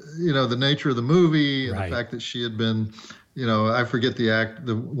the nature of the movie and the fact that she had been, I forget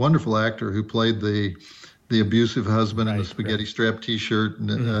the wonderful actor who played the abusive husband in the spaghetti strap T-shirt,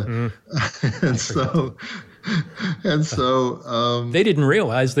 and And so they didn't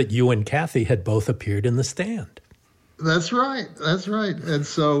realize that you and Kathy had both appeared in the stand. That's right. And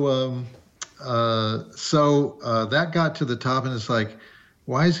so that got to the top, and it's like,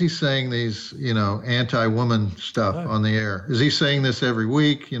 why is he saying these, anti-woman stuff on the air? Is he saying this every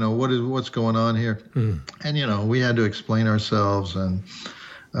week? What's going on here? And, we had to explain ourselves, and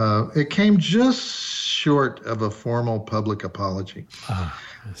it came just short of a formal public apology.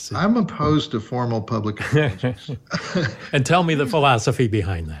 I'm opposed to formal public apologies. And tell me the philosophy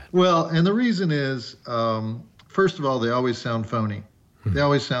behind that. Well, and the reason is, first of all, they always sound phony. They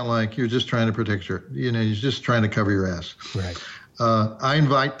always sound like you're just trying to protect you're just trying to cover your ass. Right. I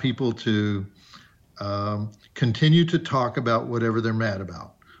invite people to continue to talk about whatever they're mad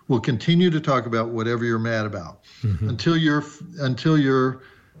about. We'll continue to talk about whatever you're mad about until you're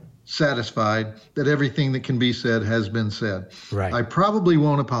satisfied that everything that can be said has been said. Right. I probably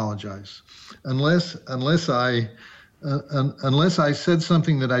won't apologize unless I said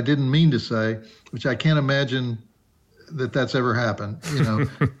something that I didn't mean to say, which I can't imagine that's ever happened.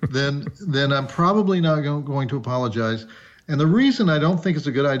 Then I'm probably not going to apologize. And the reason I don't think it's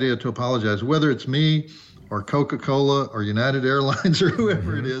a good idea to apologize, whether it's me or Coca-Cola or United Airlines or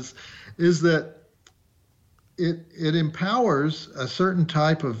whoever it is that it empowers a certain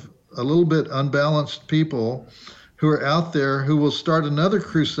type of a little bit unbalanced people who are out there who will start another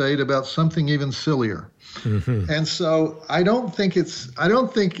crusade about something even sillier. And so I don't think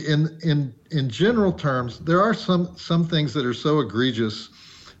in general terms, there are some things that are so egregious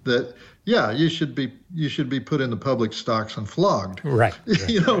that, yeah, you should be put in the public stocks and flogged. Right.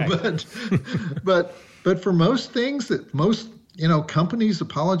 But for most things that most, companies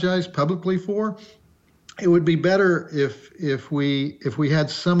apologize publicly for, it would be better if we had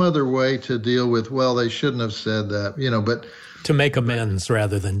some other way to deal with, well, they shouldn't have said that, but to make amends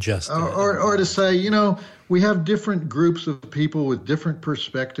rather than just or to say, we have different groups of people with different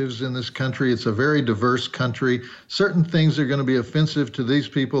perspectives in this country. It's a very diverse country. Certain things are going to be offensive to these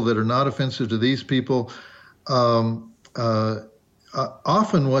people that are not offensive to these people. Often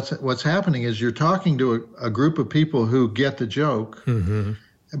what's happening is you're talking to a group of people who get the joke,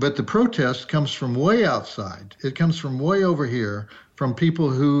 but the protest comes from way outside. It comes from way over here, from people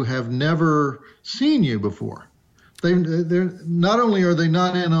who have never seen you before. They're not only are they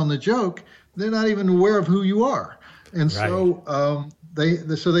not in on the joke, they're not even aware of who you are. And so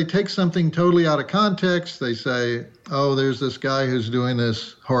they take something totally out of context. They say, oh, there's this guy who's doing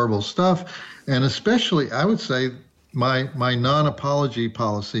this horrible stuff. And especially, I would say, my non-apology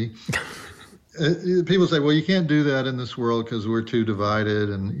policy, people say, well, you can't do that in this world because we're too divided.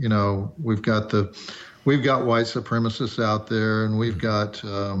 And, we've got white supremacists out there, and we've got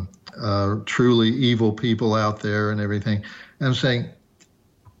truly evil people out there and everything. And I'm saying,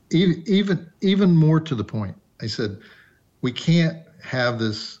 even more to the point, I said, we can't have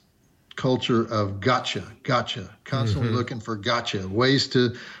this culture of gotcha, constantly looking for gotcha, ways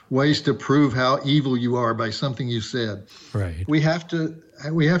to prove how evil you are by something you said. Right. We have to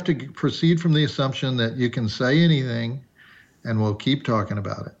proceed from the assumption that you can say anything, and we'll keep talking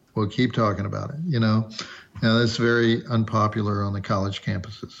about it. Now, that's very unpopular on the college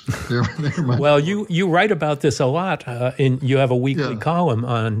campuses. Well, you write about this a lot. You have a weekly column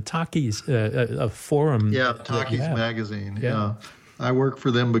on Taki's a forum. Yeah, Taki's magazine. Yeah. I work for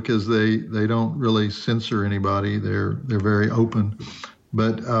them because they don't really censor anybody. They're very open.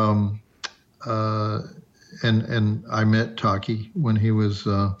 But and I met Taki when he was.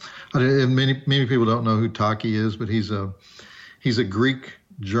 And many people don't know who Taki is, but he's a Greek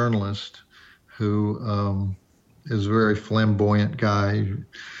journalist who is a very flamboyant guy.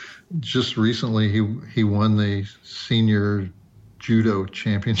 Just recently, he won the senior judo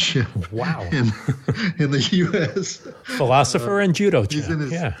championship. Wow! In the U.S. Philosopher and judo champ.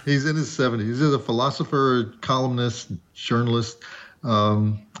 He's in his 70s. He's a philosopher, columnist, journalist.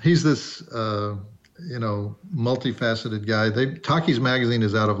 He's this multifaceted guy. Taki's magazine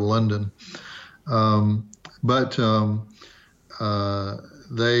is out of London, but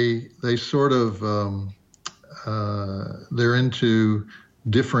they sort of they're into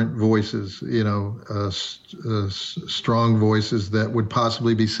different voices, strong voices that would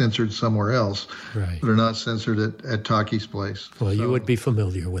possibly be censored somewhere else, right, but are not censored at Taki's place. Well, you would be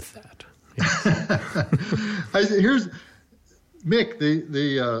familiar with that. Yes. Here's Mick.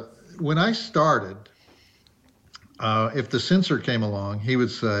 When I started, if the censor came along, he would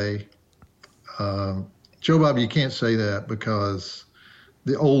say, Joe Bob, you can't say that because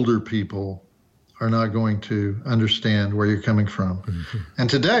the older people are not going to understand where you're coming from. Mm-hmm. And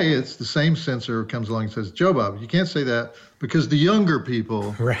today, it's the same censor comes along and says, Joe Bob, you can't say that because the younger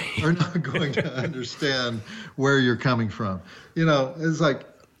people are not going to understand where you're coming from. You know, it's like,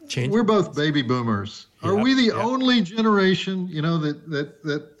 we're both baby boomers. Are we the only generation, you know,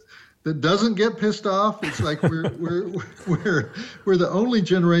 that doesn't get pissed off? It's like we're the only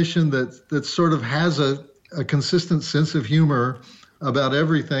generation that sort of has a consistent sense of humor about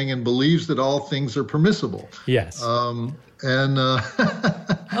everything and believes that all things are permissible. Yes. Other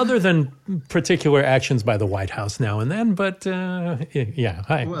than particular actions by the White House now and then, but yeah.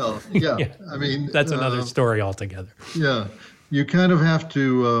 I mean, that's another story altogether. Yeah, you kind of have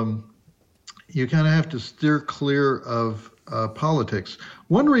to steer clear of politics.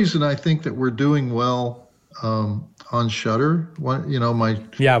 One reason I think that we're doing well on Shudder, I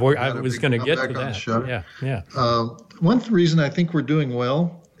was going to get to that. Shudder. Yeah. One reason I think we're doing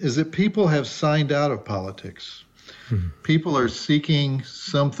well is that people have signed out of politics. Mm-hmm. People are seeking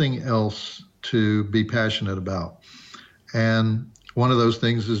something else to be passionate about. And one of those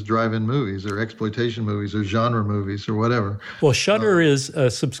things is drive-in movies or exploitation movies or genre movies or whatever. Well, Shudder is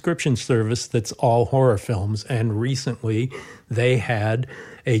a subscription service that's all horror films. And recently they had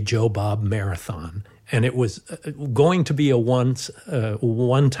a Joe Bob marathon. And it was going to be a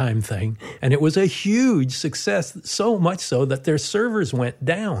one-time thing. And it was a huge success, so much so that their servers went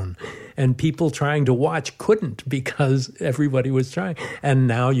down. And people trying to watch couldn't because everybody was trying. And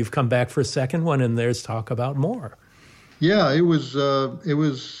now you've come back for a second one, and there's talk about more. Yeah, it was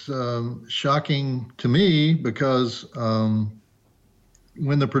shocking to me because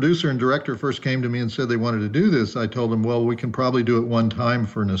when the producer and director first came to me and said they wanted to do this, I told them, well, we can probably do it one time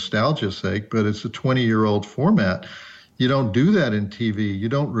for nostalgia's sake, but it's a 20-year-old format. You don't do that in TV. You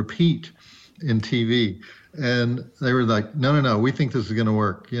don't repeat in TV. And they were like, no, we think this is going to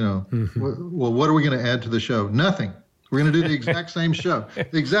work. You know, well, what are we going to add to the show? Nothing. We're going to do the exact same show.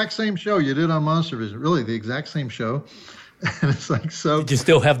 The exact same show you did on Monster Vision. Really, the exact same show. And it's like, so. Did you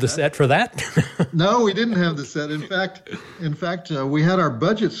still have the set for that? No, we didn't have the set. In fact, we had our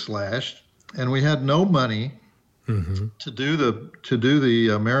budget slashed, and we had no money to do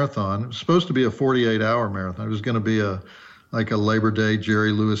the marathon. It was supposed to be a 48-hour marathon. It was going to be like a Labor Day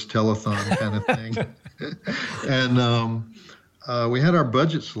Jerry Lewis telethon kind of thing. And we had our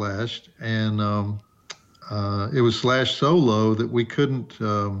budget slashed, and it was slashed so low that we couldn't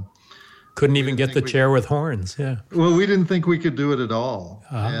even get the chair with horns. Yeah. Well, we didn't think we could do it at all,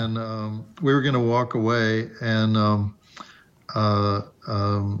 and we were going to walk away. And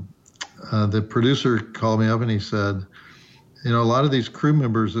the producer called me up and he said, "You know, a lot of these crew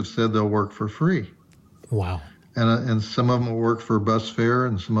members have said they'll work for free." Wow. And some of them will work for bus fare,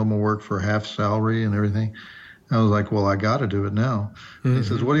 and some of them will work for half salary and everything. And I was like, "Well, I got to do it now." Mm-hmm. He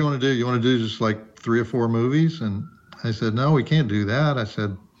says, "What do you want to do? You want to do just like 3 or 4 movies?" And I said, "No, we can't do that." I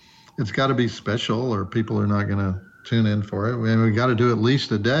said, "It's got to be special or people are not going to tune in for it. And we got to do at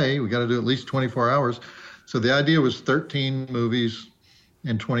least a day. We got to do at least 24 hours. So the idea was 13 movies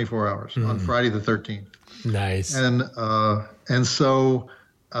in 24 hours on Friday the 13th. Nice. And so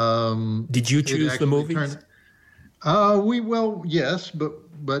did you choose the movies? Yes,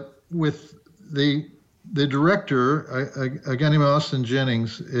 but with the director, a guy named Austin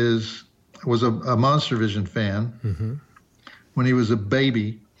Jennings was a Monster Vision fan when he was a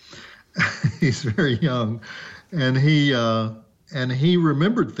baby. He's very young, and he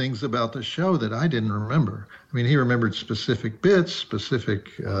remembered things about the show that I didn't remember. I mean, he remembered specific bits, specific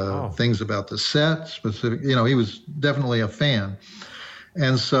things about the set, specific. You know, he was definitely a fan,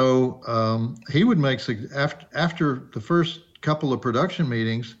 and so he would make after the first couple of production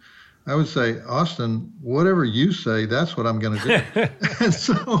meetings, I would say, "Austin, whatever you say, that's what I'm going to do."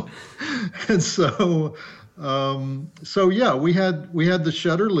 So yeah, we had the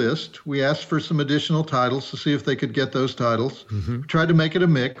Shudder list. We asked for some additional titles to see if they could get those titles. We tried to make it a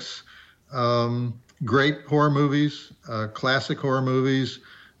mix. Great horror movies, classic horror movies,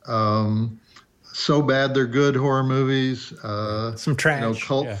 so bad they're good horror movies. Some trash,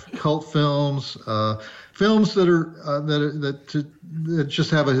 cult films, films that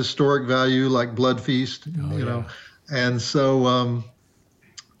just have a historic value, like Blood Feast. Know, and so.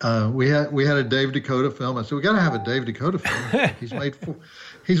 We had a Dave Dakota film. I said, we got to have a Dave Dakota film.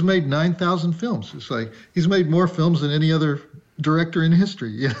 He's made 9,000 films. It's like he's made more films than any other director in history.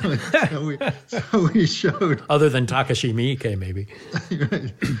 You know? so we showed, other than Takashi Miike, maybe.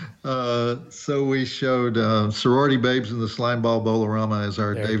 Right. So we showed Sorority Babes in the Slimeball Bolorama as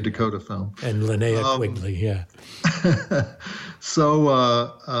our Dave Dakota film, and Linnea Quigley. Yeah.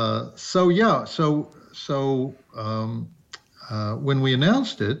 When we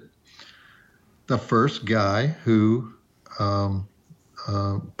announced it, the first guy who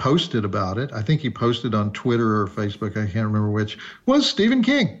posted about it, I think he posted on Twitter or Facebook, I can't remember which, was Stephen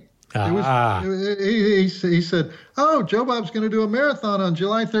King. He said, "Oh, Joe Bob's going to do a marathon on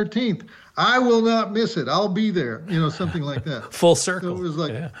July 13th. I will not miss it. I'll be there." Something like that. Full circle. So it was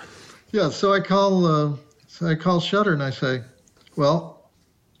like, yeah. So I call Shudder and I say, "Well,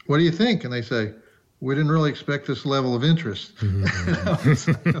 what do you think?" And they say, "We didn't really expect this level of interest." Mm-hmm. I was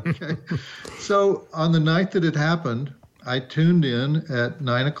like, okay. So on the night that it happened, I tuned in at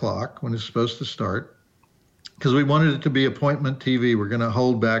 9:00 when it's supposed to start, because we wanted it to be appointment TV. We're going to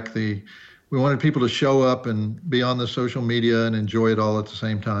hold back we wanted people to show up and be on the social media and enjoy it all at the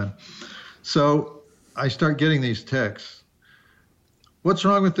same time. So I start getting these texts. "What's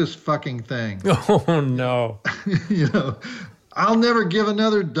wrong with this fucking thing?" Oh, no. "I'll never give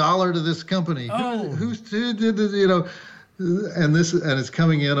another dollar to this company." Oh. Who did this, and it's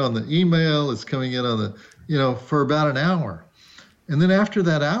coming in on the email. It's coming in on the, for about an hour. And then after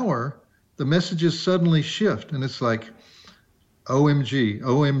that hour, the messages suddenly shift, and it's like, OMG,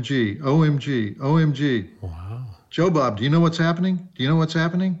 OMG, OMG, OMG. Wow. "Joe Bob, do you know what's happening? Do you know what's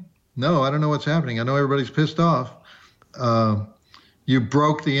happening?" "No, I don't know what's happening. I know everybody's pissed off. You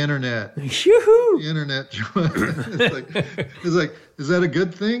broke the internet." Yoo-hoo! The internet. It's like, is that a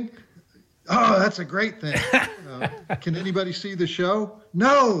good thing? "Oh, that's a great thing. Can anybody see the show?"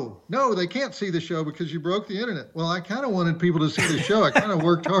 No, they can't see the show because you broke the internet." Well, I kind of wanted people to see the show. I kind of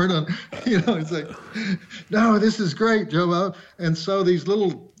worked hard on, it's like, "No, this is great, Joe Bob." And so these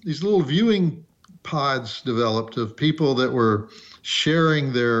little viewing pods developed of people that were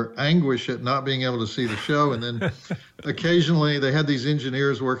sharing their anguish at not being able to see the show. And then occasionally they had these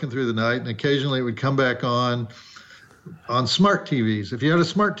engineers working through the night, and occasionally it would come back on smart TVs. If you had a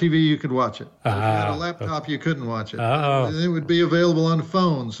smart TV, you could watch it. If you had a laptop, you couldn't watch it. And it would be available on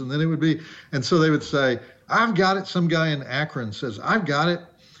phones, and then it would be, and so they would say, "I've got it." Some guy in Akron says, "I've got it,"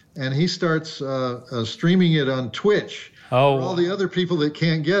 and he starts streaming it on Twitch. For all the other people that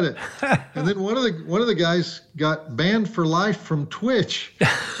can't get it. And then one of the guys got banned for life from Twitch.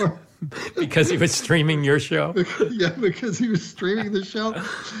 Because he was streaming your show? Because he was streaming the show.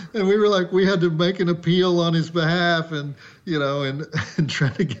 And we were like, we had to make an appeal on his behalf and try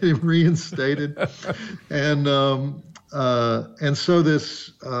to get him reinstated. And so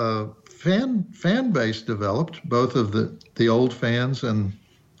this fan base developed, both of the old fans and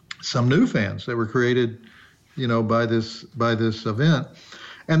some new fans that were created, by this event.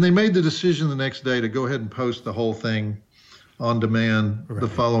 And they made the decision the next day to go ahead and post the whole thing on demand the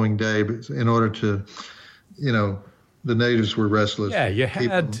following day, in order to, the natives were restless. Yeah, you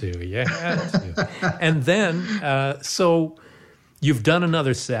had to. And then, so you've done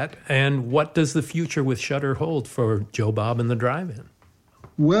another set, and what does the future with Shudder hold for Joe Bob and the Drive-In?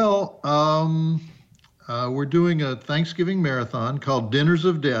 Well, we're doing a Thanksgiving marathon called Dinners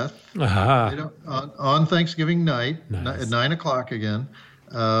of Death on Thanksgiving night at 9:00 again.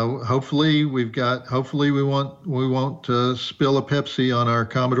 Hopefully we won't spill a Pepsi on our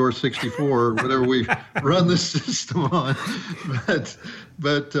Commodore 64 or whatever we run the system on,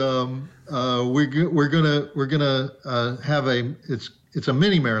 but we're gonna have it's a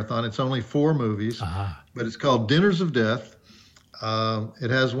mini marathon. It's only 4 movies, but it's called Dinners of Death.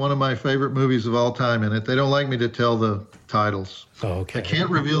 It has one of my favorite movies of all time in it. They don't like me to tell the titles. Okay. I can't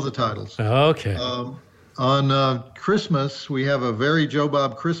reveal the titles. Okay. On Christmas, we have a Very Joe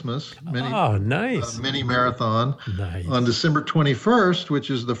Bob Christmas mini marathon. Nice. On December 21st, which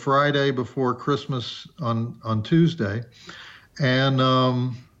is the Friday before Christmas on Tuesday, and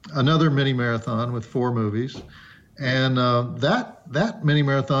another mini marathon with 4 movies. And that mini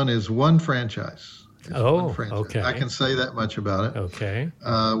marathon is one franchise. Okay. I can say that much about it. Okay.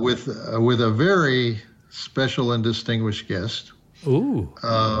 With a very special and distinguished guest. Ooh.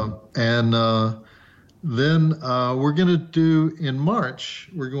 Then we're going to do, in March,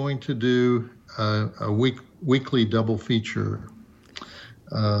 we're going to do a weekly double feature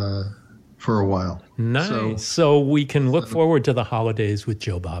for a while. Nice. So we can look forward to the holidays with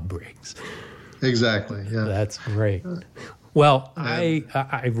Joe Bob Briggs. Exactly, yeah. That's great. Well,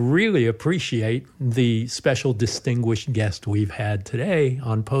 I really appreciate the special distinguished guest we've had today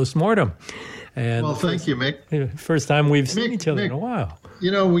on Postmortem. And well, thank you, Mick. First time we've seen each other in a while.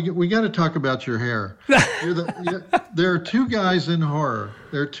 We got to talk about your hair. There are 2 guys in horror.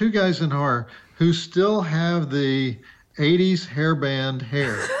 There are 2 guys in horror who still have the 80s hairband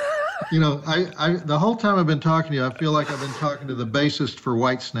hair. I the whole time I've been talking to you, I feel like I've been talking to the bassist for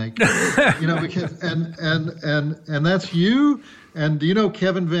Whitesnake. Because and that's you. And do you know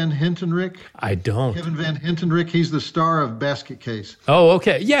Kevin Van Hentenryck? I don't. Kevin Van Hentenryck, he's the star of Basket Case. Oh,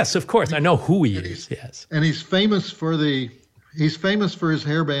 okay. Yes, of course. I know who he is. Yes. And he's famous for his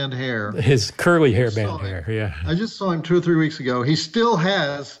hairband hair. His curly hairband hair, yeah. I just saw him 2 or 3 weeks ago. He still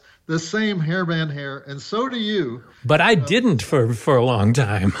has the same hairband hair, and so do you. But I didn't for a long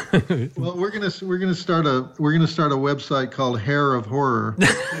time. Well, we're gonna start a website called Hair of Horror.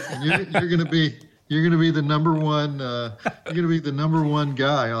 And you're gonna be the number one. You're gonna be the number one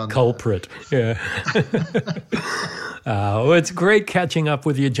guy on culprit. Yeah. Well, it's great catching up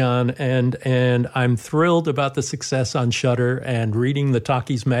with you, John, and I'm thrilled about the success on Shudder, and reading the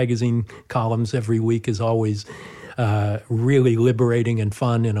Talkies magazine columns every week is always really liberating and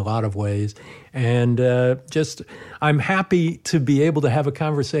fun in a lot of ways. And I'm happy to be able to have a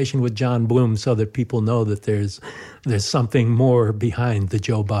conversation with John Bloom so that people know that there's something more behind the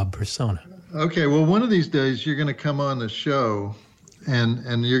Joe Bob persona. Okay, well, one of these days you're going to come on the show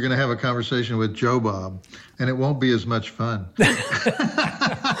and you're going to have a conversation with Joe Bob, and it won't be as much fun.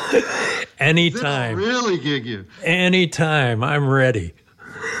 Anytime. It'll really gig you. Anytime. I'm ready.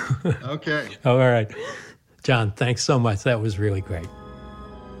 Okay. All right. John, thanks so much. That was really great.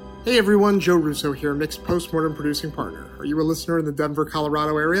 Hey everyone, Joe Russo here, Mick's Postmortem producing partner. Are you a listener in the Denver,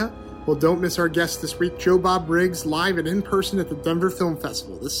 Colorado area? Well, don't miss our guest this week, Joe Bob Briggs, live and in person at the Denver Film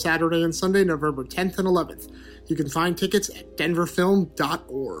Festival this Saturday and Sunday, November 10th and 11th. You can find tickets at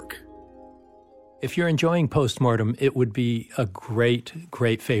denverfilm.org. If you're enjoying Postmortem, it would be a great,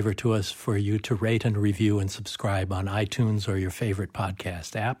 great favor to us for you to rate and review and subscribe on iTunes or your favorite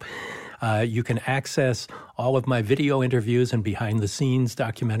podcast app. You can access all of my video interviews and behind-the-scenes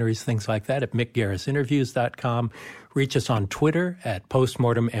documentaries, things like that, at mickgarrisinterviews.com. Reach us on Twitter at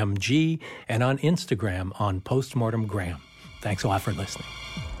PostmortemMG and on Instagram on PostmortemGram. Thanks a lot for listening.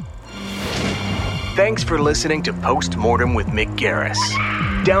 Thanks for listening to Postmortem with Mick Garris.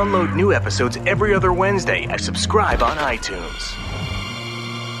 Download new episodes every other Wednesday and subscribe on iTunes.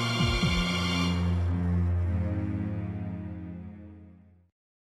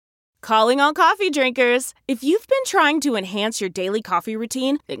 Calling all coffee drinkers. If you've been trying to enhance your daily coffee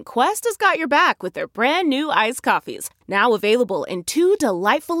routine, then Quest has got your back with their brand new iced coffees. Now available in 2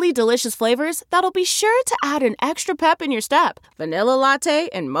 delightfully delicious flavors that'll be sure to add an extra pep in your step. Vanilla latte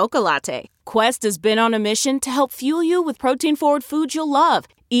and mocha latte. Quest has been on a mission to help fuel you with protein-forward foods you'll love.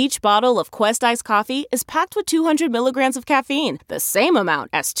 Each bottle of Quest iced coffee is packed with 200 milligrams of caffeine, the same amount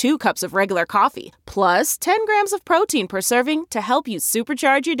as 2 cups of regular coffee, plus 10 grams of protein per serving to help you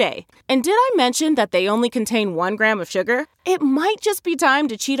supercharge your day. And did I mention that they only contain 1 gram of sugar? It might just be time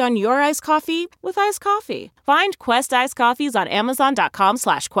to cheat on your iced coffee with iced coffee. Find Quest iced coffees on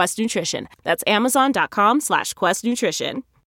Amazon.com/Quest Nutrition. That's Amazon.com/Quest Nutrition.